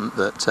important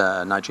that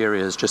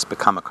Nigeria has just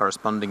become a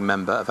corresponding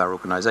member of our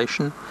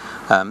organisation.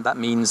 That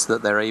means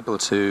that they're able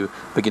to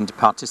begin to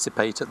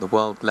participate at the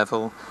world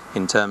level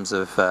in terms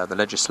of the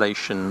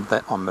legislation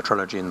on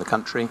metrology in the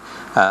country,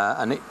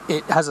 and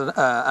it has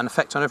an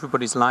effect on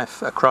everybody's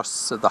life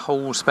across the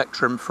whole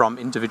spectrum, from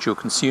individual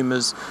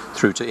consumers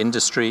through to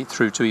industry,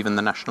 through to even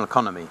the national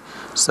economy.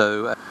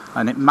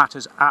 And it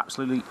matters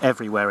absolutely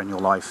everywhere in your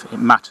life. It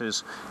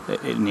matters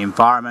in the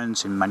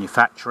environment, in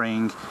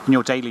manufacturing, in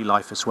your daily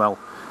life as well.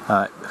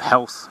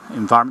 Health,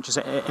 environment, just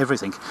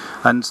everything.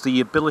 And the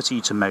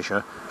ability to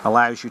measure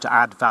allows you to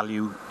add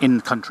value in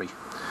the country.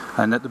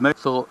 And at the moment,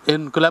 so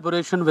in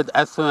collaboration with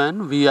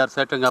SON, we are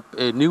setting up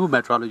a new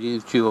metrology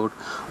institute,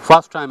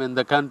 first time in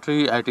the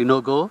country at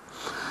Inogo.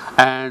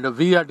 And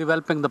we are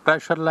developing the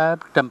pressure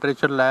lab,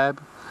 temperature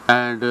lab,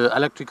 and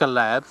electrical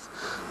labs.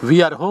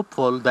 We are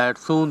hopeful that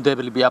soon they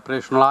will be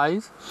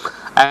operationalized,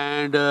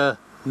 and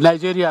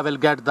Nigeria will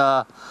get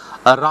the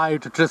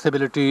right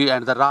traceability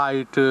and the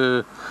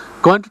right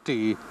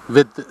quantity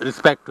with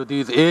respect to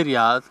these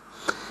areas.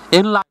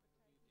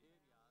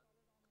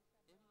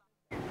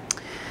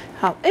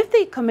 If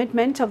the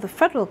commitment of the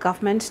federal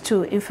government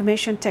to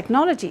information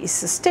technology is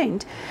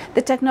sustained,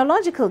 the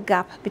technological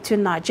gap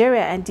between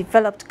Nigeria and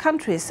developed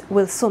countries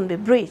will soon be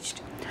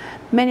bridged.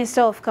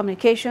 Minister of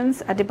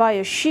Communications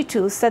Adebayo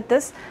Shitu said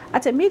this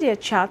at a media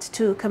chat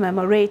to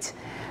commemorate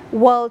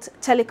World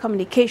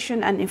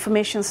Telecommunication and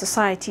Information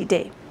Society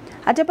Day.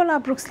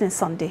 Adebola Brooklyn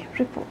Sunday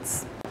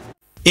reports.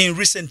 In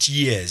recent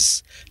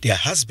years, there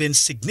has been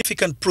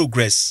significant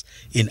progress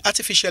in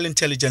artificial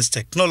intelligence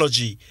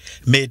technology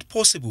made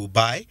possible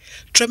by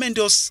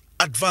tremendous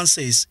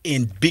advances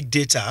in big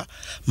data,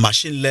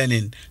 machine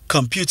learning,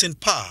 computing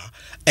power,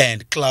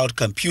 and cloud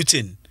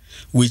computing,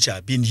 which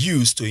are being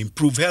used to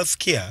improve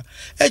healthcare,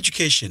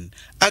 education,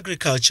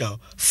 agriculture,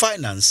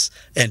 finance,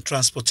 and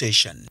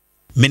transportation.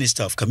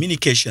 Minister of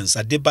Communications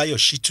Adebayo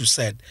Shitu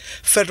said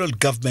federal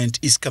government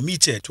is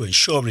committed to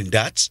ensuring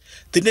that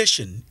the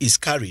nation is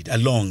carried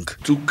along.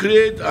 To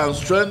create and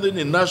strengthen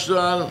a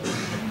national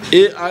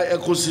AI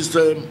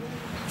ecosystem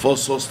for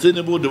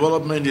sustainable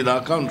development in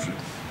our country.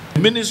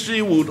 The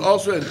ministry would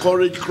also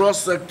encourage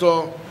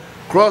cross-sector,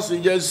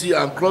 cross-agency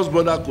and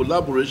cross-border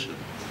collaboration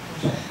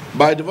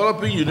by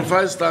developing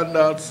unified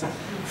standards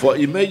for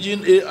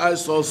emerging AI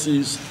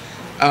sources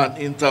and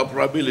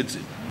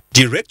interoperability.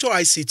 Director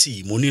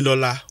ICT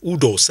Moninola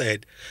Udo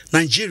said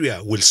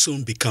Nigeria will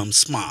soon become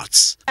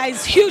smart. There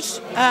is huge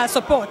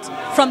support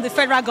from the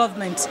federal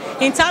government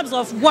in terms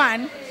of,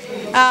 one,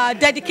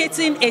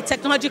 dedicating a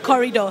technology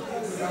corridor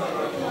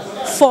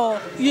for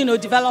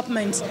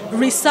development,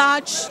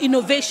 research,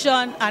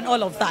 innovation, and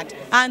all of that.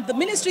 And the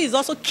ministry is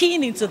also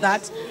keen into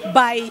that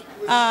by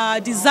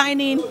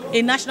designing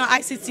a national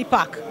ICT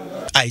park.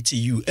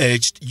 ITU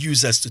urged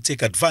users to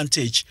take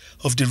advantage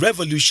of the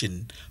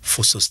revolution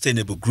for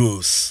sustainable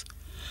growth.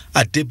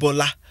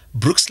 Adebola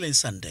Brooksland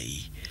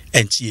Sunday,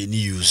 NTA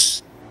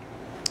News.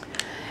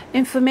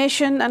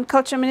 Information and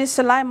Culture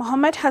Minister Lai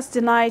Mohammed has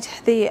denied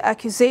the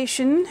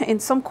accusation in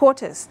some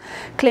quarters,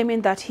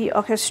 claiming that he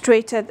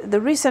orchestrated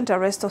the recent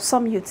arrest of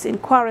some youths in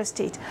Kwara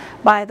State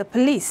by the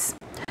police.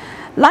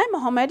 Lai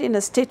Mohammed, in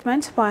a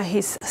statement by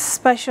his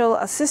special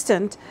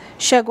assistant,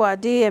 Shegwa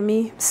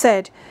Adeyemi,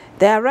 said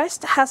the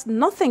arrest has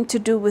nothing to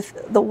do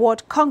with the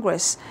Ward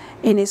Congress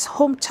in his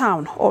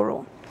hometown,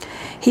 Oro.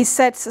 He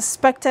said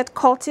suspected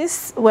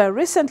cultists were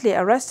recently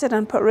arrested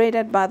and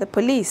paraded by the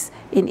police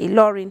in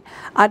Ilorin,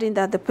 adding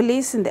that the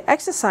police, in the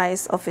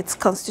exercise of its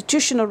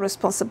constitutional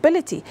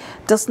responsibility,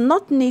 does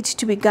not need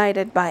to be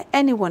guided by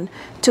anyone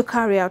to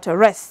carry out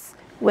arrests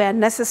where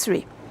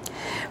necessary.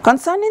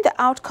 Concerning the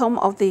outcome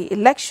of the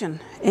election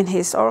in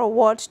his Oro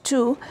Ward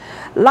 2,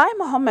 Lai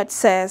Mohammed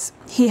says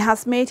he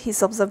has made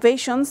his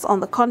observations on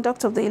the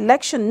conduct of the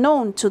election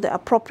known to the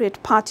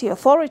appropriate party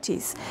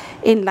authorities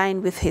in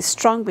line with his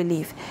strong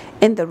belief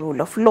in the rule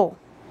of law.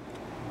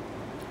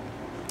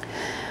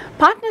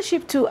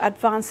 Partnership to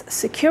advance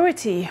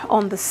security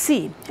on the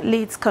sea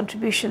leads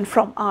contribution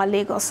from our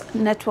Lagos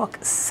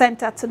Network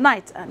Center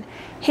tonight, and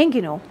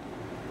Hingino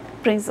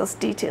brings us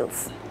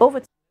details. Over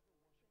to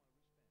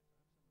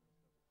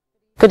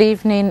Good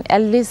evening,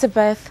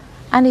 Elizabeth,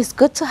 and it's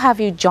good to have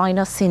you join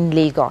us in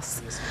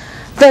Lagos.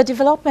 The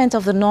development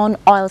of the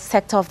non-oil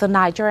sector of the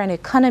Nigerian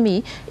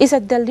economy is a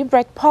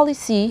deliberate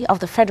policy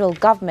of the federal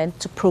government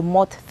to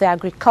promote the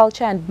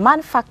agriculture and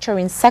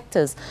manufacturing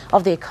sectors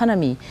of the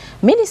economy.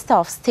 Minister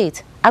of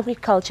State,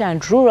 Agriculture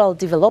and Rural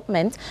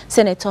Development,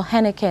 Senator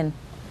Henneken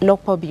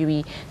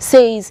Lokpobiri,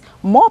 says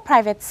more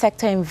private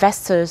sector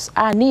investors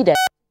are needed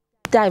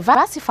to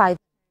diversify.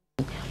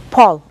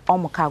 Paul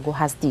Omokago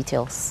has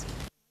details.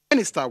 The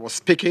minister was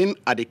speaking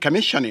at the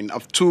commissioning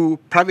of 2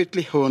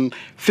 privately owned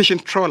fishing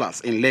trawlers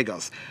in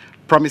Lagos,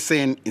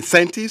 promising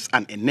incentives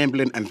and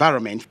enabling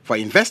environment for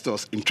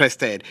investors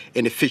interested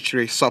in the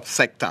fishery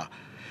subsector.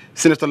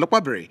 Senator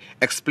Lokpobiri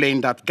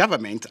explained that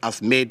government has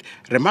made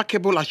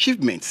remarkable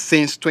achievements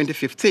since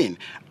 2015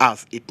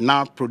 as it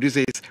now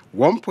produces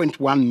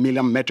 1.1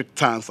 million metric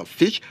tons of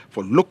fish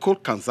for local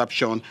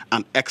consumption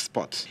and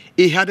export.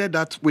 He added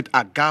that with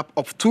a gap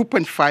of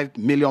 2.5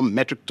 million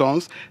metric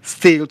tons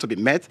still to be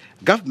met,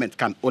 government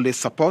can only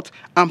support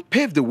and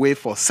pave the way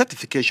for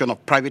certification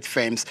of private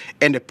firms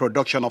in the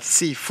production of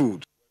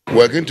seafood.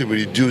 We're going to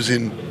be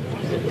reducing,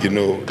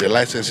 the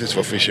licenses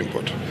for fish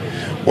import.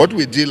 What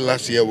we did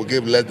last year, we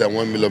gave less than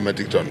 1 million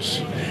metric tons.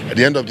 At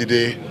the end of the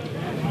day,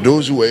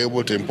 those who were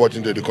able to import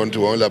into the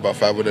country were only about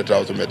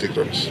 500,000 metric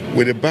tons.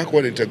 With a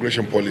backward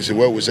integration policy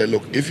where we said,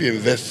 look, if you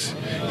invest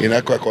in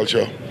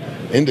aquaculture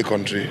in the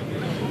country,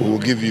 we will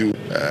give you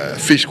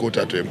fish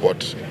quota to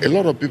import. A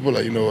lot of people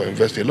are,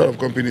 investing. A lot of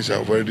companies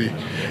have already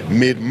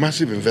made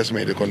massive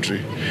investment in the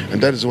country.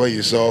 And that is why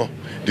you saw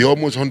the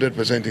almost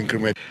 100%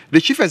 increment.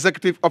 The Chief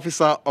Executive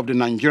Officer of the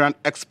Nigerian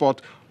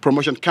Export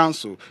Promotion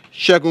Council,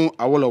 Segun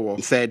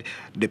Awolowo, said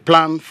the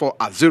plan for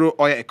a zero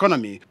oil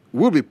economy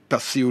will be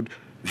pursued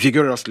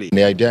vigorously.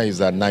 The idea is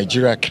that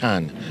Nigeria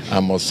can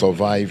and must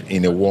survive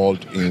in a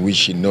world in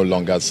which it no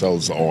longer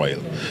sells oil.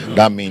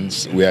 That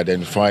means we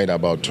identified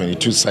about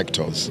 22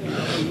 sectors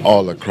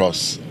all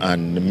across,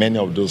 and many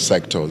of those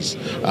sectors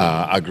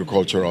are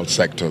agricultural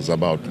sectors,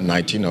 about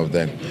 19 of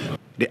them.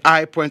 The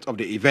high point of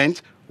the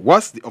event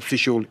was the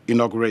official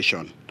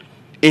inauguration.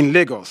 In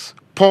Lagos,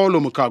 Paul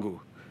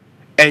Omukago,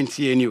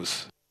 NTA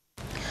News.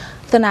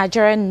 The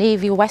Nigerian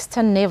Navy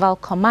Western Naval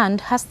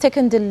Command has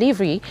taken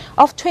delivery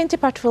of 20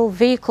 patrol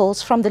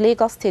vehicles from the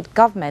Lagos State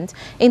government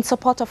in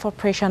support of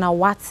Operation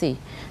Awatsi.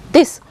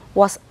 This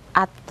was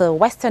at the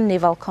Western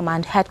Naval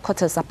Command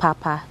headquarters,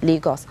 Apapa,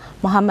 Lagos.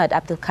 Mohammed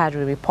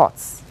Abdulkadir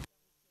reports.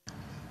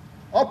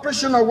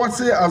 Operation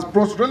Awatsi has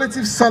brought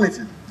relative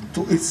sanity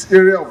to its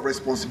area of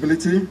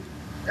responsibility,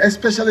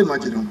 especially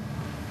Majidon,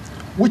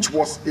 which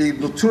was a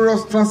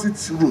notorious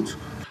transit route.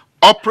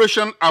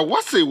 Operation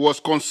Awase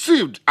was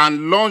conceived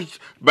and launched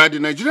by the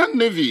Nigerian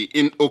Navy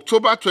in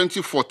October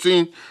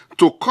 2014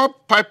 to curb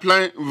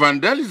pipeline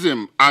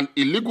vandalism and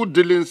illegal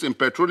dealings in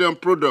petroleum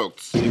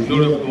products. The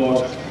glory of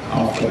God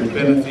and for the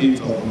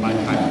benefit of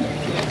mankind.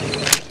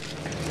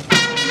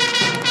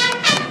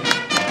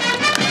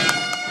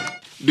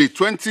 The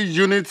 20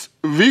 unit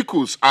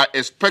vehicles are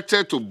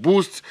expected to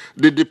boost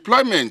the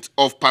deployment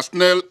of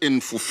personnel in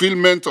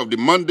fulfillment of the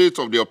mandate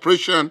of the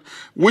operation,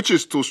 which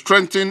is to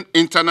strengthen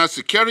internal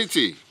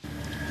security.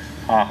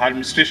 Our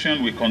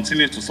administration will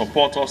continue to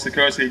support all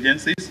security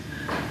agencies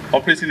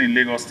operating in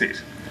Lagos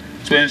State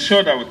to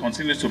ensure that we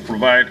continue to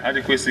provide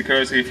adequate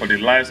security for the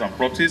lives and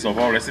properties of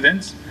all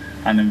residents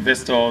and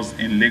investors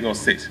in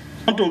Lagos State.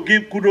 I want to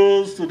give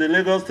kudos to the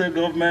Lagos State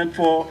government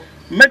for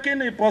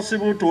making it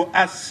possible to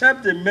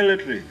accept the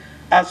military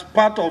as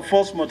part of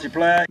force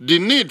multiplier. The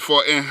need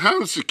for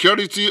enhanced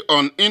security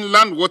on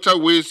inland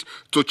waterways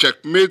to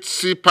checkmate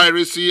sea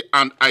piracy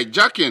and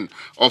hijacking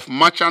of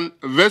merchant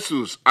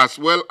vessels as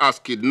well as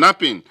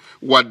kidnapping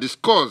were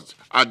discussed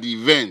at the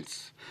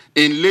event.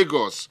 In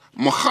Lagos,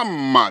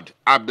 Muhammad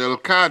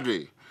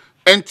Abdelkadir,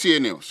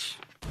 NTA News.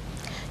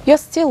 You're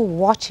still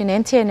watching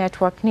NTA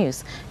Network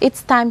News.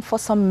 It's time for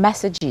some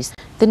messages.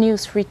 The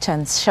news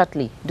returns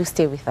shortly. Do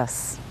stay with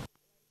us.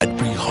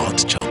 Cadbury Hot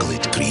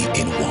Chocolate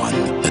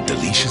 3-in-1, a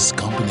delicious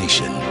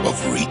combination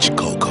of rich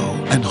cocoa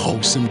and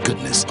wholesome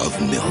goodness of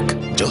milk.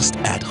 Just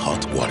add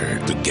hot water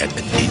to get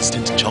an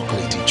instant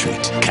chocolatey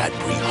treat.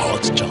 Cadbury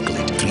Hot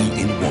Chocolate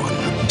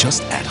 3-in-1.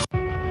 Just add.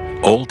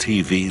 All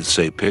TVs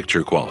say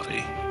picture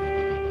quality,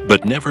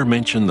 but never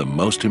mention the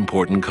most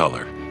important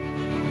color,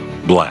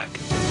 black.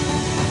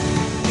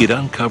 It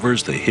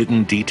uncovers the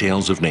hidden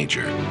details of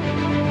nature,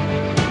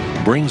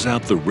 brings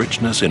out the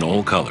richness in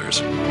all colors,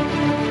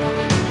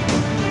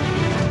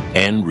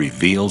 and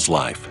reveals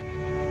life.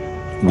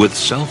 With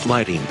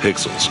self-lighting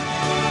pixels,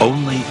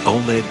 only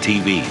OLED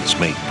TVs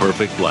make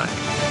perfect black,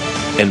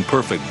 and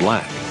perfect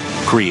black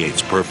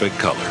creates perfect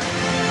color.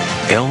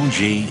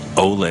 LG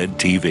OLED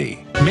TV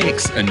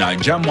makes a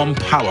Nigerian mom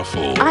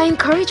powerful. I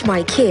encourage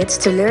my kids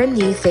to learn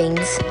new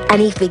things,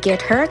 and if they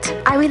get hurt,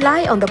 I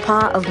rely on the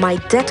power of my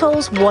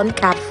Dettol's 1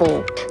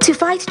 capful to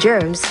fight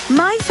germs.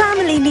 My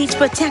family needs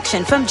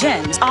protection from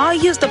germs. I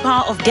use the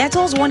power of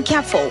Dettol's 1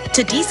 capful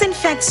to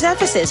disinfect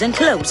surfaces and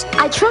clothes.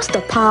 I trust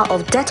the power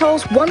of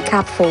Dettol's 1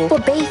 capful for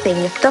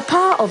bathing. The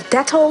power of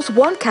Dettol's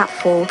 1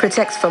 capful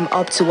protects from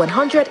up to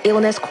 100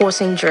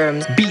 illness-causing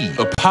germs. Be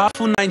a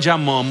powerful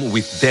Nigerian mom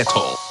with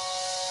Dettol.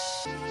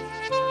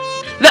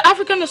 The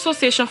African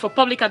Association for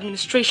Public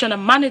Administration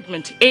and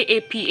Management,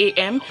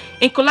 AAPAM,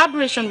 in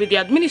collaboration with the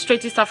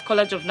Administrative Staff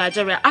College of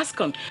Nigeria,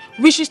 ASCON,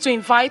 wishes to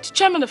invite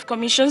chairmen of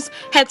commissions,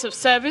 heads of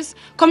service,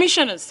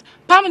 commissioners,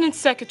 permanent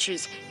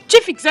secretaries,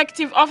 chief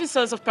executive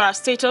officers of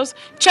parastatals,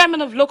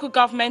 chairmen of local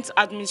government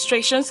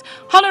administrations,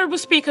 honorable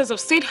speakers of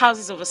state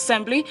houses of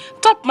assembly,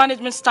 top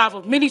management staff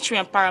of military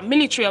and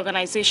paramilitary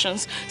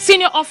organizations,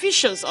 senior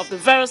officials of the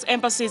various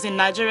embassies in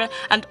Nigeria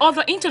and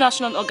other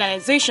international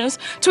organizations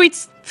to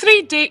its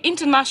 3-day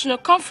international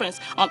conference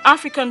on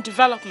African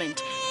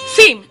development.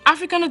 Theme,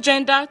 African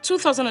Agenda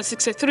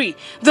 2063,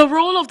 the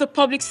role of the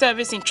public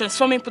service in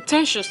transforming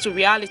potentials to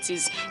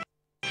realities.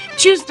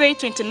 Tuesday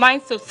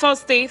 29th to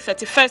Thursday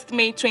 31st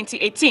May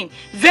 2018.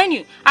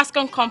 Venue,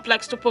 Ascon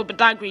Complex, Topo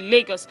Badagry,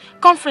 Lagos.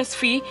 Conference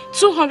fee,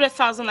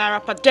 200,000 naira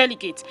per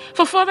delegate.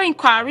 For further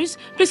inquiries,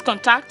 please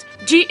contact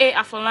G.A.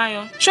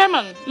 Afolayan,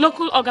 Chairman,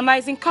 Local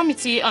Organizing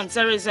Committee on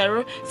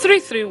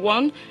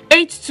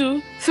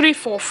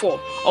 00331-82344,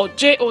 or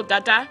J.O.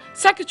 Dada,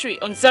 Secretary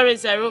on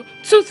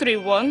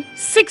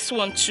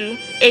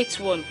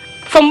 00231-61281.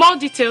 For more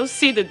details,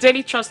 see the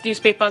Daily Trust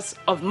newspapers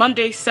of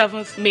Monday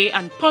 7th May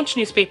and Punch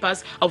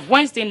newspapers of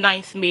Wednesday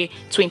 9th May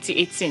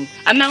 2018.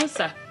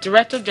 Announcer,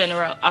 Director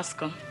General,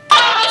 ASCON.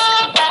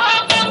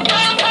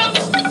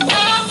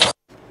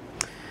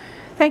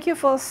 Thank you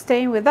for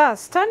staying with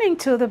us. Turning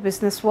to the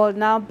business world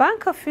now,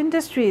 Bank of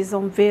Industries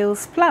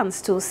unveils plans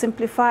to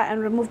simplify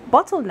and remove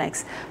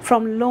bottlenecks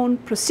from loan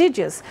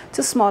procedures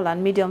to small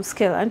and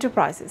medium-scale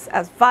enterprises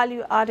as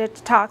value-added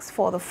tax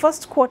for the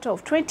first quarter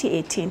of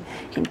 2018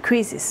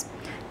 increases.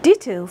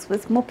 Details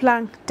with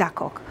Moplang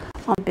Dakok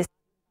on business.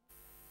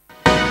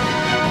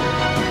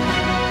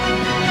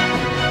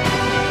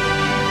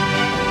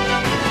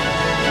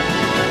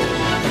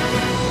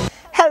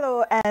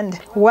 Hello and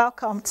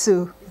welcome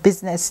to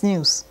Business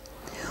News.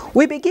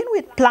 We begin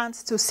with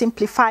plans to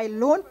simplify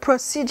loan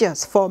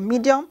procedures for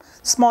medium,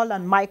 small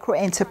and micro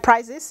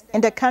enterprises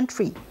in the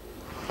country.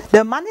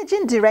 The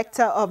managing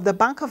director of the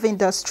Bank of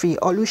Industry,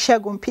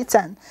 Olusegun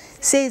Pitan,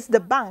 says the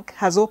bank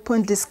has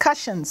opened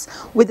discussions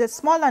with the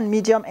Small and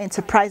Medium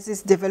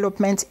Enterprises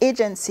Development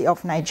Agency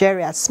of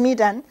Nigeria,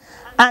 SMEDAN,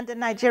 and the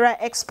Nigeria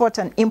Export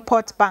and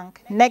Import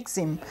Bank,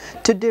 NEXIM,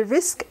 to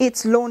de-risk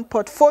its loan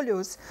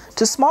portfolios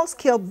to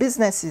small-scale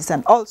businesses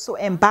and also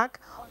embark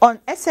on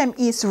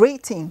SMEs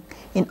rating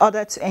in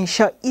order to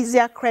ensure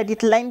easier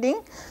credit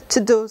lending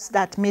to those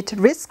that meet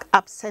risk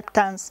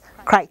acceptance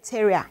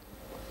criteria.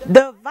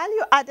 The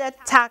value-added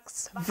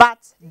tax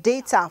VAT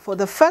data for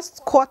the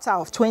first quarter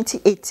of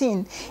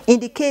 2018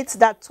 indicates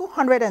that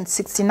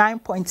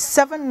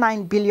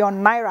 269.79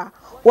 billion naira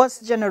was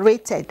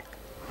generated.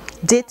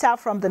 Data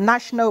from the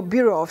National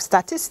Bureau of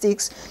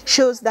Statistics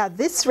shows that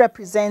this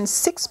represents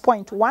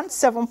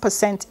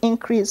 6.17%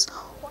 increase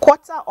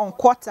quarter on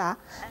quarter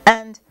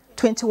and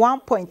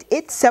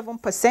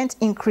 21.87%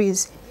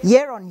 increase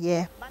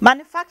year-on-year.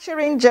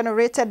 Manufacturing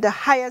generated the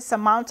highest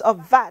amount of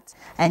VAT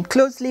and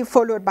closely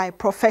followed by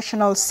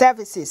professional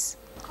services.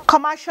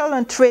 Commercial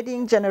and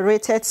trading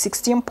generated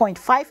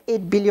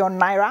 16.58 billion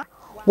naira,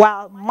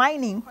 while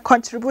mining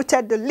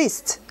contributed the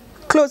least,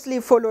 closely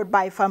followed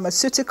by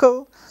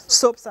pharmaceutical,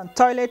 soaps and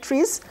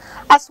toiletries,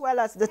 as well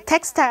as the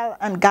textile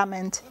and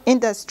garment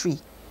industry.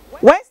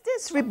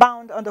 Wednesday's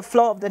rebound on the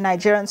floor of the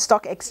Nigerian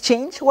Stock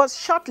Exchange was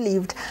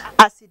short-lived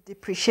as it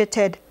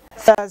depreciated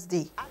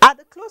Thursday. At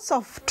the close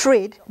of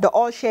trade, the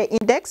all-share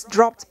index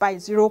dropped by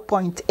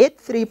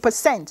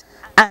 0.83%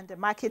 and the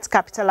market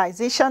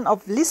capitalization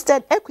of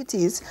listed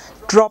equities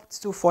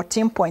dropped to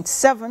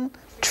 14.7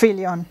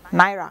 trillion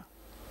naira.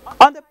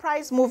 On the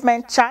price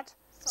movement chart,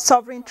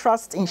 Sovereign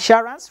Trust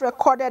Insurance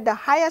recorded the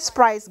highest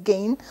price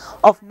gain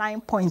of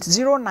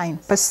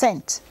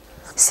 9.09%.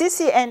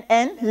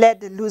 CCNN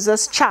led the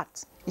losers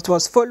chart. It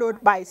was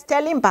followed by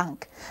Sterling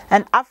Bank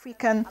and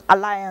African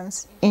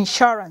Alliance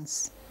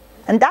Insurance.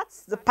 And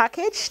that's the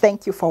package.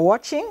 Thank you for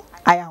watching.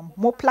 I am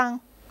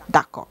Moplang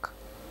Dakok.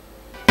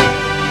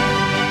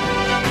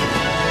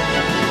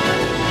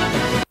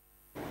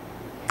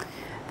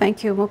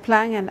 Thank you,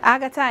 Moplang. And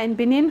Agatha in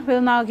Benin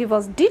will now give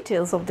us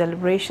details of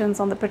deliberations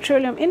on the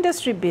Petroleum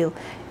Industry Bill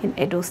in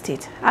Edo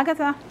State.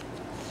 Agatha.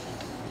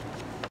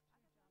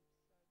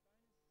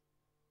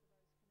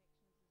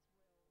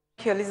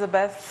 Thank you,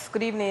 Elizabeth.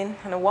 Good evening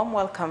and a warm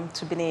welcome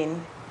to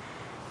Benin.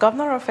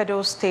 Governor of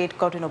Edo State,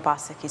 Godwin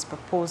Obaseki, is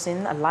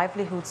proposing a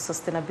livelihood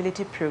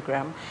sustainability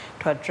program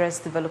to address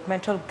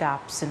developmental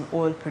gaps in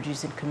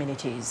oil-producing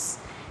communities.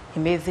 He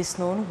made this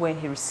known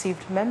when he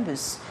received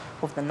members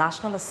of the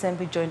National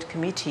Assembly Joint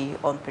Committee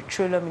on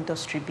Petroleum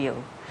Industry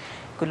Bill.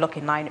 Goodluck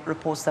Inine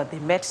reports that they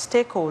met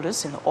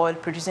stakeholders in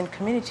oil-producing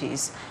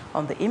communities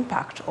on the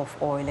impact of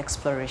oil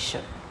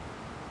exploration.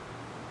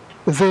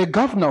 The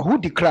governor, who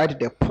decried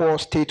the poor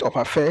state of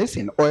affairs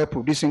in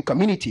oil-producing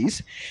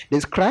communities,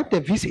 described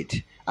the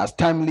visit as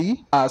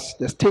timely as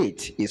the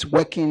state is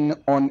working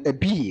on a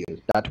bill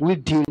that will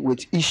deal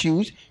with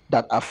issues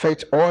that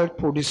affect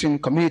oil-producing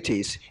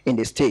communities in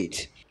the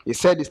state. He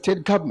said the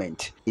state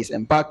government is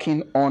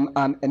embarking on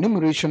an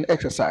enumeration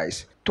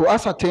exercise to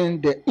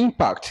ascertain the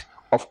impact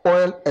of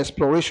oil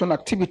exploration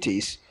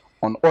activities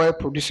on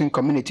oil-producing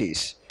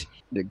communities.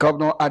 The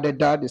governor added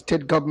that the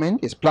state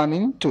government is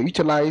planning to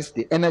utilize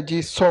the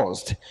energy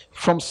sourced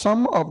from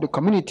some of the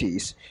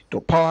communities to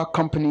power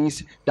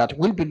companies that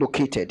will be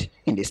located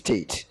in the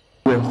state.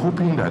 We're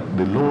hoping that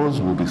the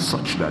laws will be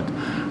such that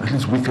at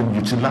least we can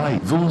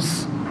utilize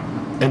those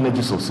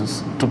energy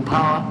sources to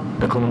power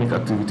economic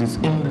activities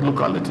in the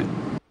locality.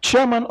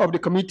 Chairman of the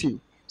committee,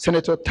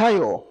 Senator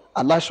Tayo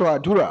Alasho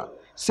Adura,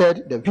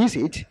 said the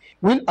visit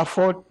will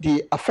afford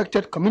the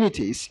affected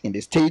communities in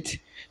the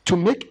state to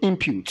make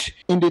input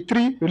in the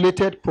three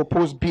related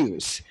proposed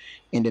bills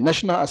in the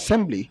National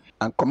Assembly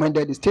and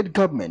commended the state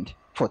government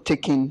for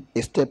taking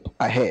a step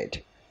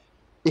ahead.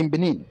 In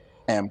Benin,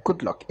 I am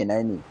Goodluck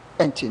Inine,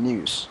 NT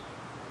News.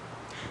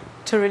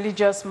 To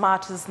religious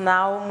matters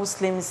now,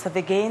 Muslims have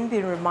again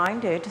been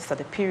reminded that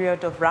the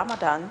period of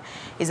Ramadan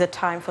is a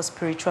time for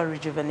spiritual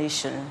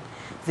rejuvenation.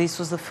 This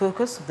was the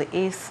focus of the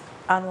 8th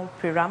annual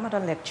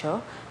pre-Ramadan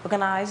lecture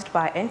organized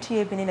by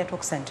NTA Benin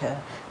Network Center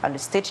and the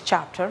state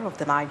chapter of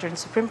the Nigerian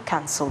Supreme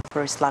Council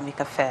for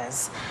Islamic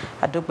Affairs.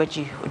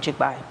 Adogbeji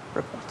Ojigbai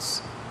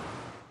reports.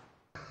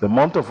 The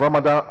month of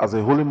Ramadan as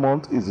a holy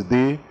month is the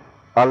day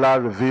Allah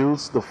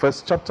reveals the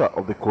first chapter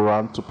of the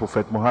Quran to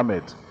Prophet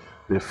Muhammad.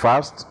 They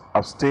fast,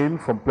 abstain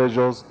from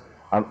pleasures,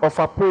 and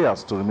offer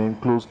prayers to remain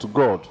close to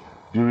God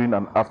during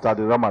and after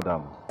the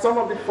Ramadan. Some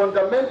of the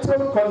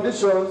fundamental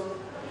conditions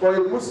for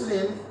a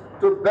Muslim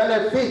to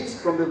benefit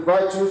from the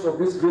virtues of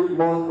this great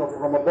month of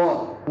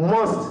Ramadan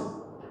must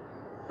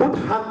put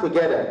hands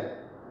together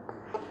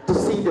to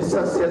see the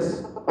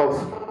success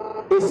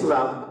of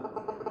Islam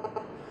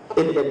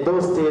in Edo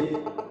State,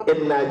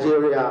 in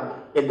Nigeria,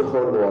 in the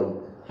whole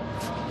world.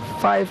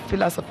 5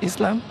 pillars of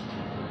Islam,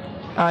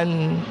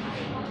 and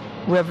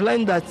we have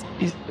learned that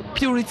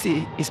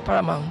purity is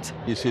paramount.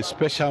 It's a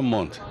special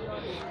month,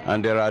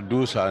 and there are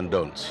do's and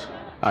don'ts.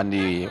 And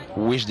we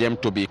wish them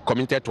to be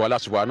committed to Allah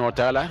subhanahu wa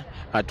ta'ala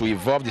and to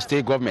involve the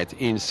state government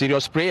in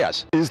serious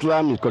prayers.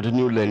 Islam is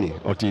continued learning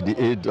until the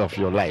end of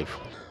your life.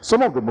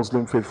 Some of the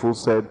Muslim faithful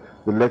said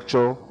the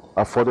lecture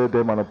afforded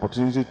them an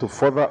opportunity to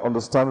further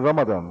understand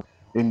Ramadan.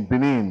 In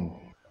Benin,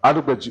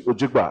 Adogbeji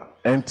Ojigba,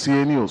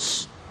 NTA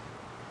News.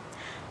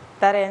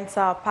 That ends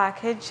our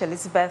package.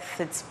 Elizabeth,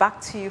 it's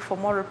back to you for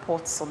more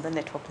reports on the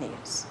network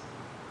news.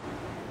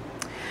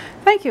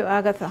 Thank you,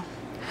 Agatha.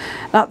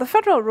 Now, the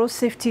Federal Road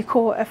Safety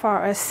Corps,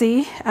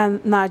 FRSC,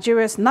 and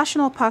Nigeria's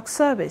National Park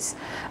Service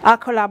are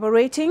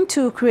collaborating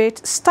to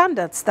create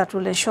standards that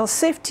will ensure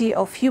safety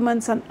of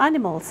humans and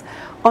animals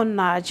on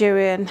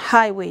Nigerian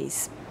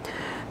highways.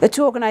 The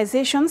two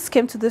organizations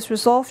came to this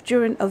resolve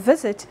during a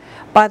visit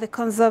by the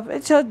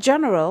Conservator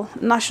General,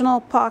 National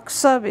Park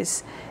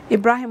Service,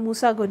 Ibrahim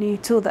Musa Goni,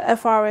 to the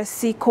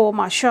FRSC Corps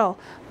Marshal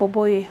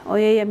Boboye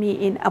Oyeyemi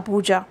in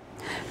Abuja.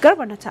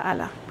 Garbana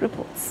Ta'ala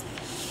reports.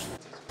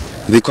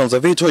 The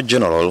Conservator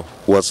General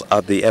was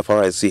at the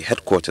FRSC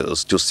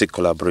headquarters to seek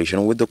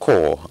collaboration with the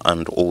Corps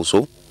and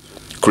also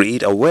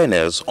create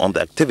awareness on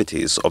the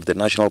activities of the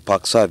National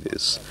Park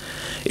Service.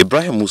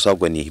 Ibrahim Musa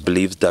Gweni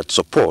believes that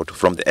support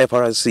from the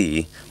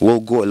FRSC will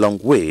go a long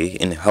way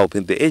in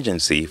helping the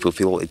agency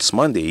fulfill its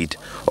mandate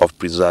of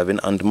preserving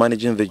and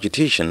managing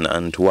vegetation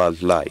and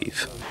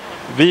wildlife.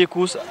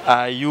 Vehicles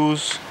are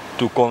used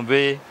to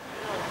convey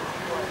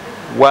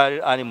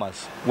wild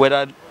animals,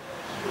 whether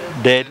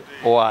dead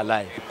or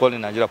alive, called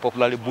in Nigeria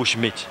popularly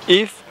bushmeat.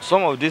 If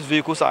some of these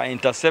vehicles are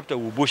intercepted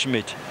with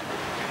bushmeat,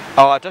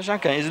 our attention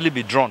can easily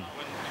be drawn,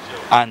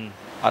 and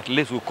at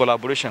least with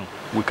collaboration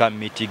we can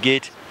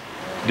mitigate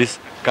this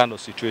kind of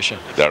situation.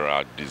 There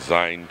are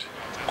designed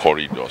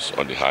corridors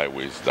on the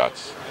highways that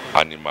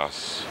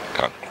animals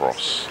can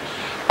cross,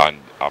 and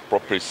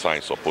appropriate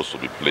signs supposed to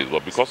be placed,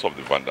 but because of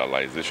the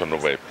vandalization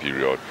over a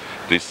period,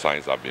 these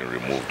signs have been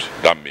removed,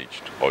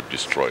 damaged or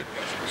destroyed.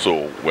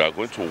 So we are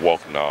going to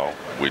work now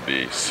with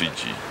the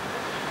CG,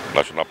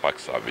 National Park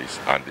Service,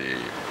 and the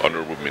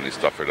Honorable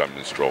Minister, Federal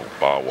Ministry of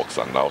Power Works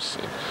and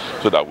Housing,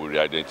 so that we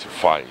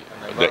identify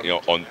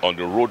on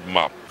the road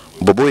map.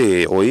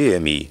 Boboye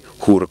Oyemi,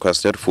 who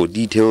requested for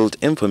detailed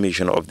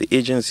information of the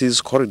agency's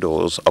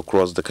corridors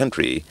across the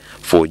country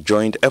for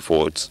joint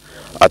efforts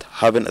at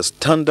having a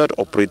standard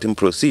operating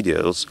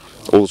procedures,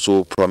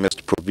 also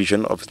promised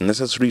provision of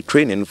necessary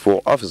training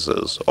for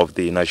officers of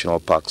the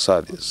National Park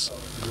Service.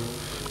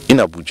 In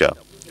Abuja,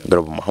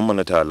 Garba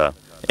Muhammad Natala,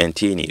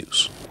 NTA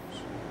News.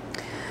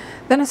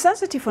 The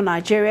necessity for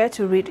Nigeria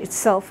to rid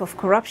itself of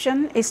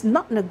corruption is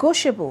not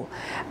negotiable,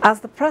 as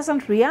the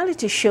present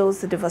reality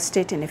shows the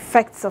devastating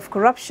effects of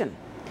corruption.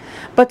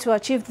 But to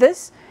achieve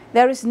this,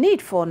 there is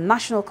need for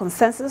national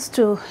consensus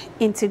to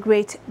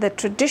integrate the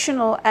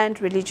traditional and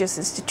religious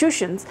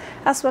institutions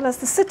as well as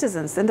the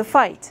citizens in the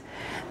fight.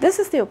 This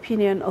is the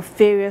opinion of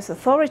various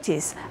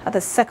authorities at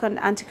the second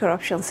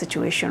Anti-Corruption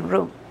Situation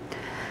Room.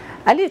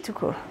 Ali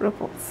Tukur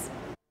reports.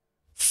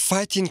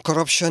 Fighting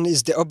corruption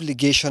is the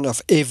obligation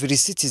of every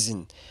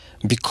citizen,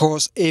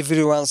 because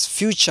everyone's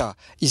future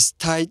is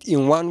tied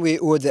in one way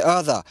or the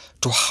other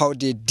to how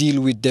they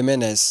deal with the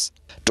menace.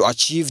 To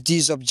achieve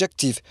this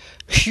objective,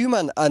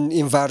 Human and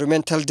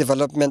Environmental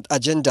Development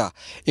Agenda,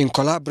 in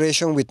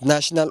collaboration with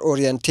National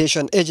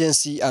Orientation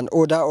Agency and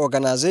other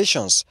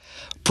organizations,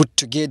 put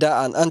together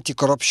an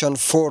anti-corruption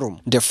forum.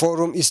 The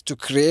forum is to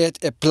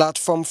create a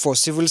platform for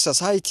civil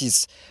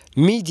societies,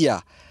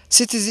 media,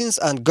 citizens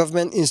and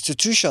government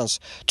institutions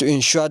to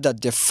ensure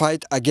that the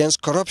fight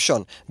against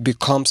corruption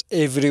becomes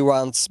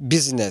everyone's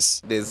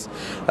business. There's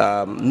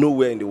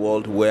nowhere in the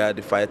world where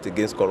the fight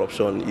against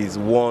corruption is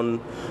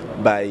won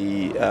by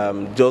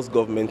just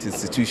government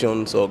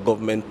institutions or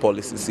government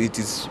policies. It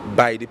is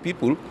by the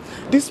people.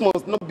 This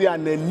must not be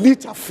an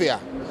elite affair.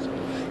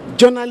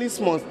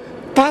 Journalists must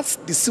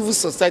task the civil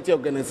society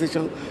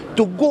organization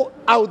to go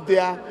out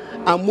there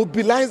and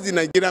mobilize the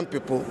Nigerian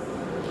people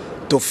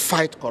to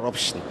fight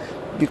corruption,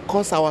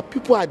 because our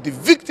people are the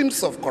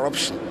victims of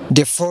corruption.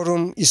 The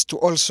forum is to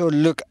also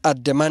look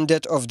at the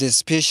mandate of the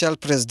Special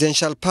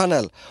Presidential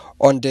Panel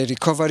on the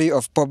recovery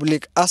of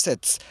public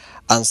assets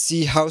and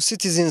see how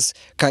citizens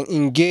can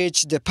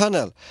engage the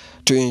panel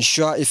to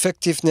ensure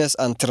effectiveness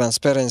and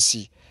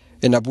transparency.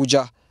 In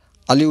Abuja,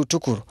 Aliu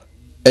Tukur,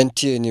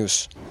 NTA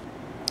News.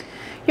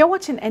 You're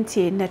watching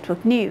NTA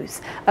Network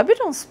News. A bit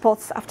on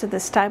sports after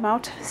this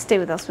timeout. Stay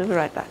with us, we'll be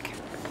right back.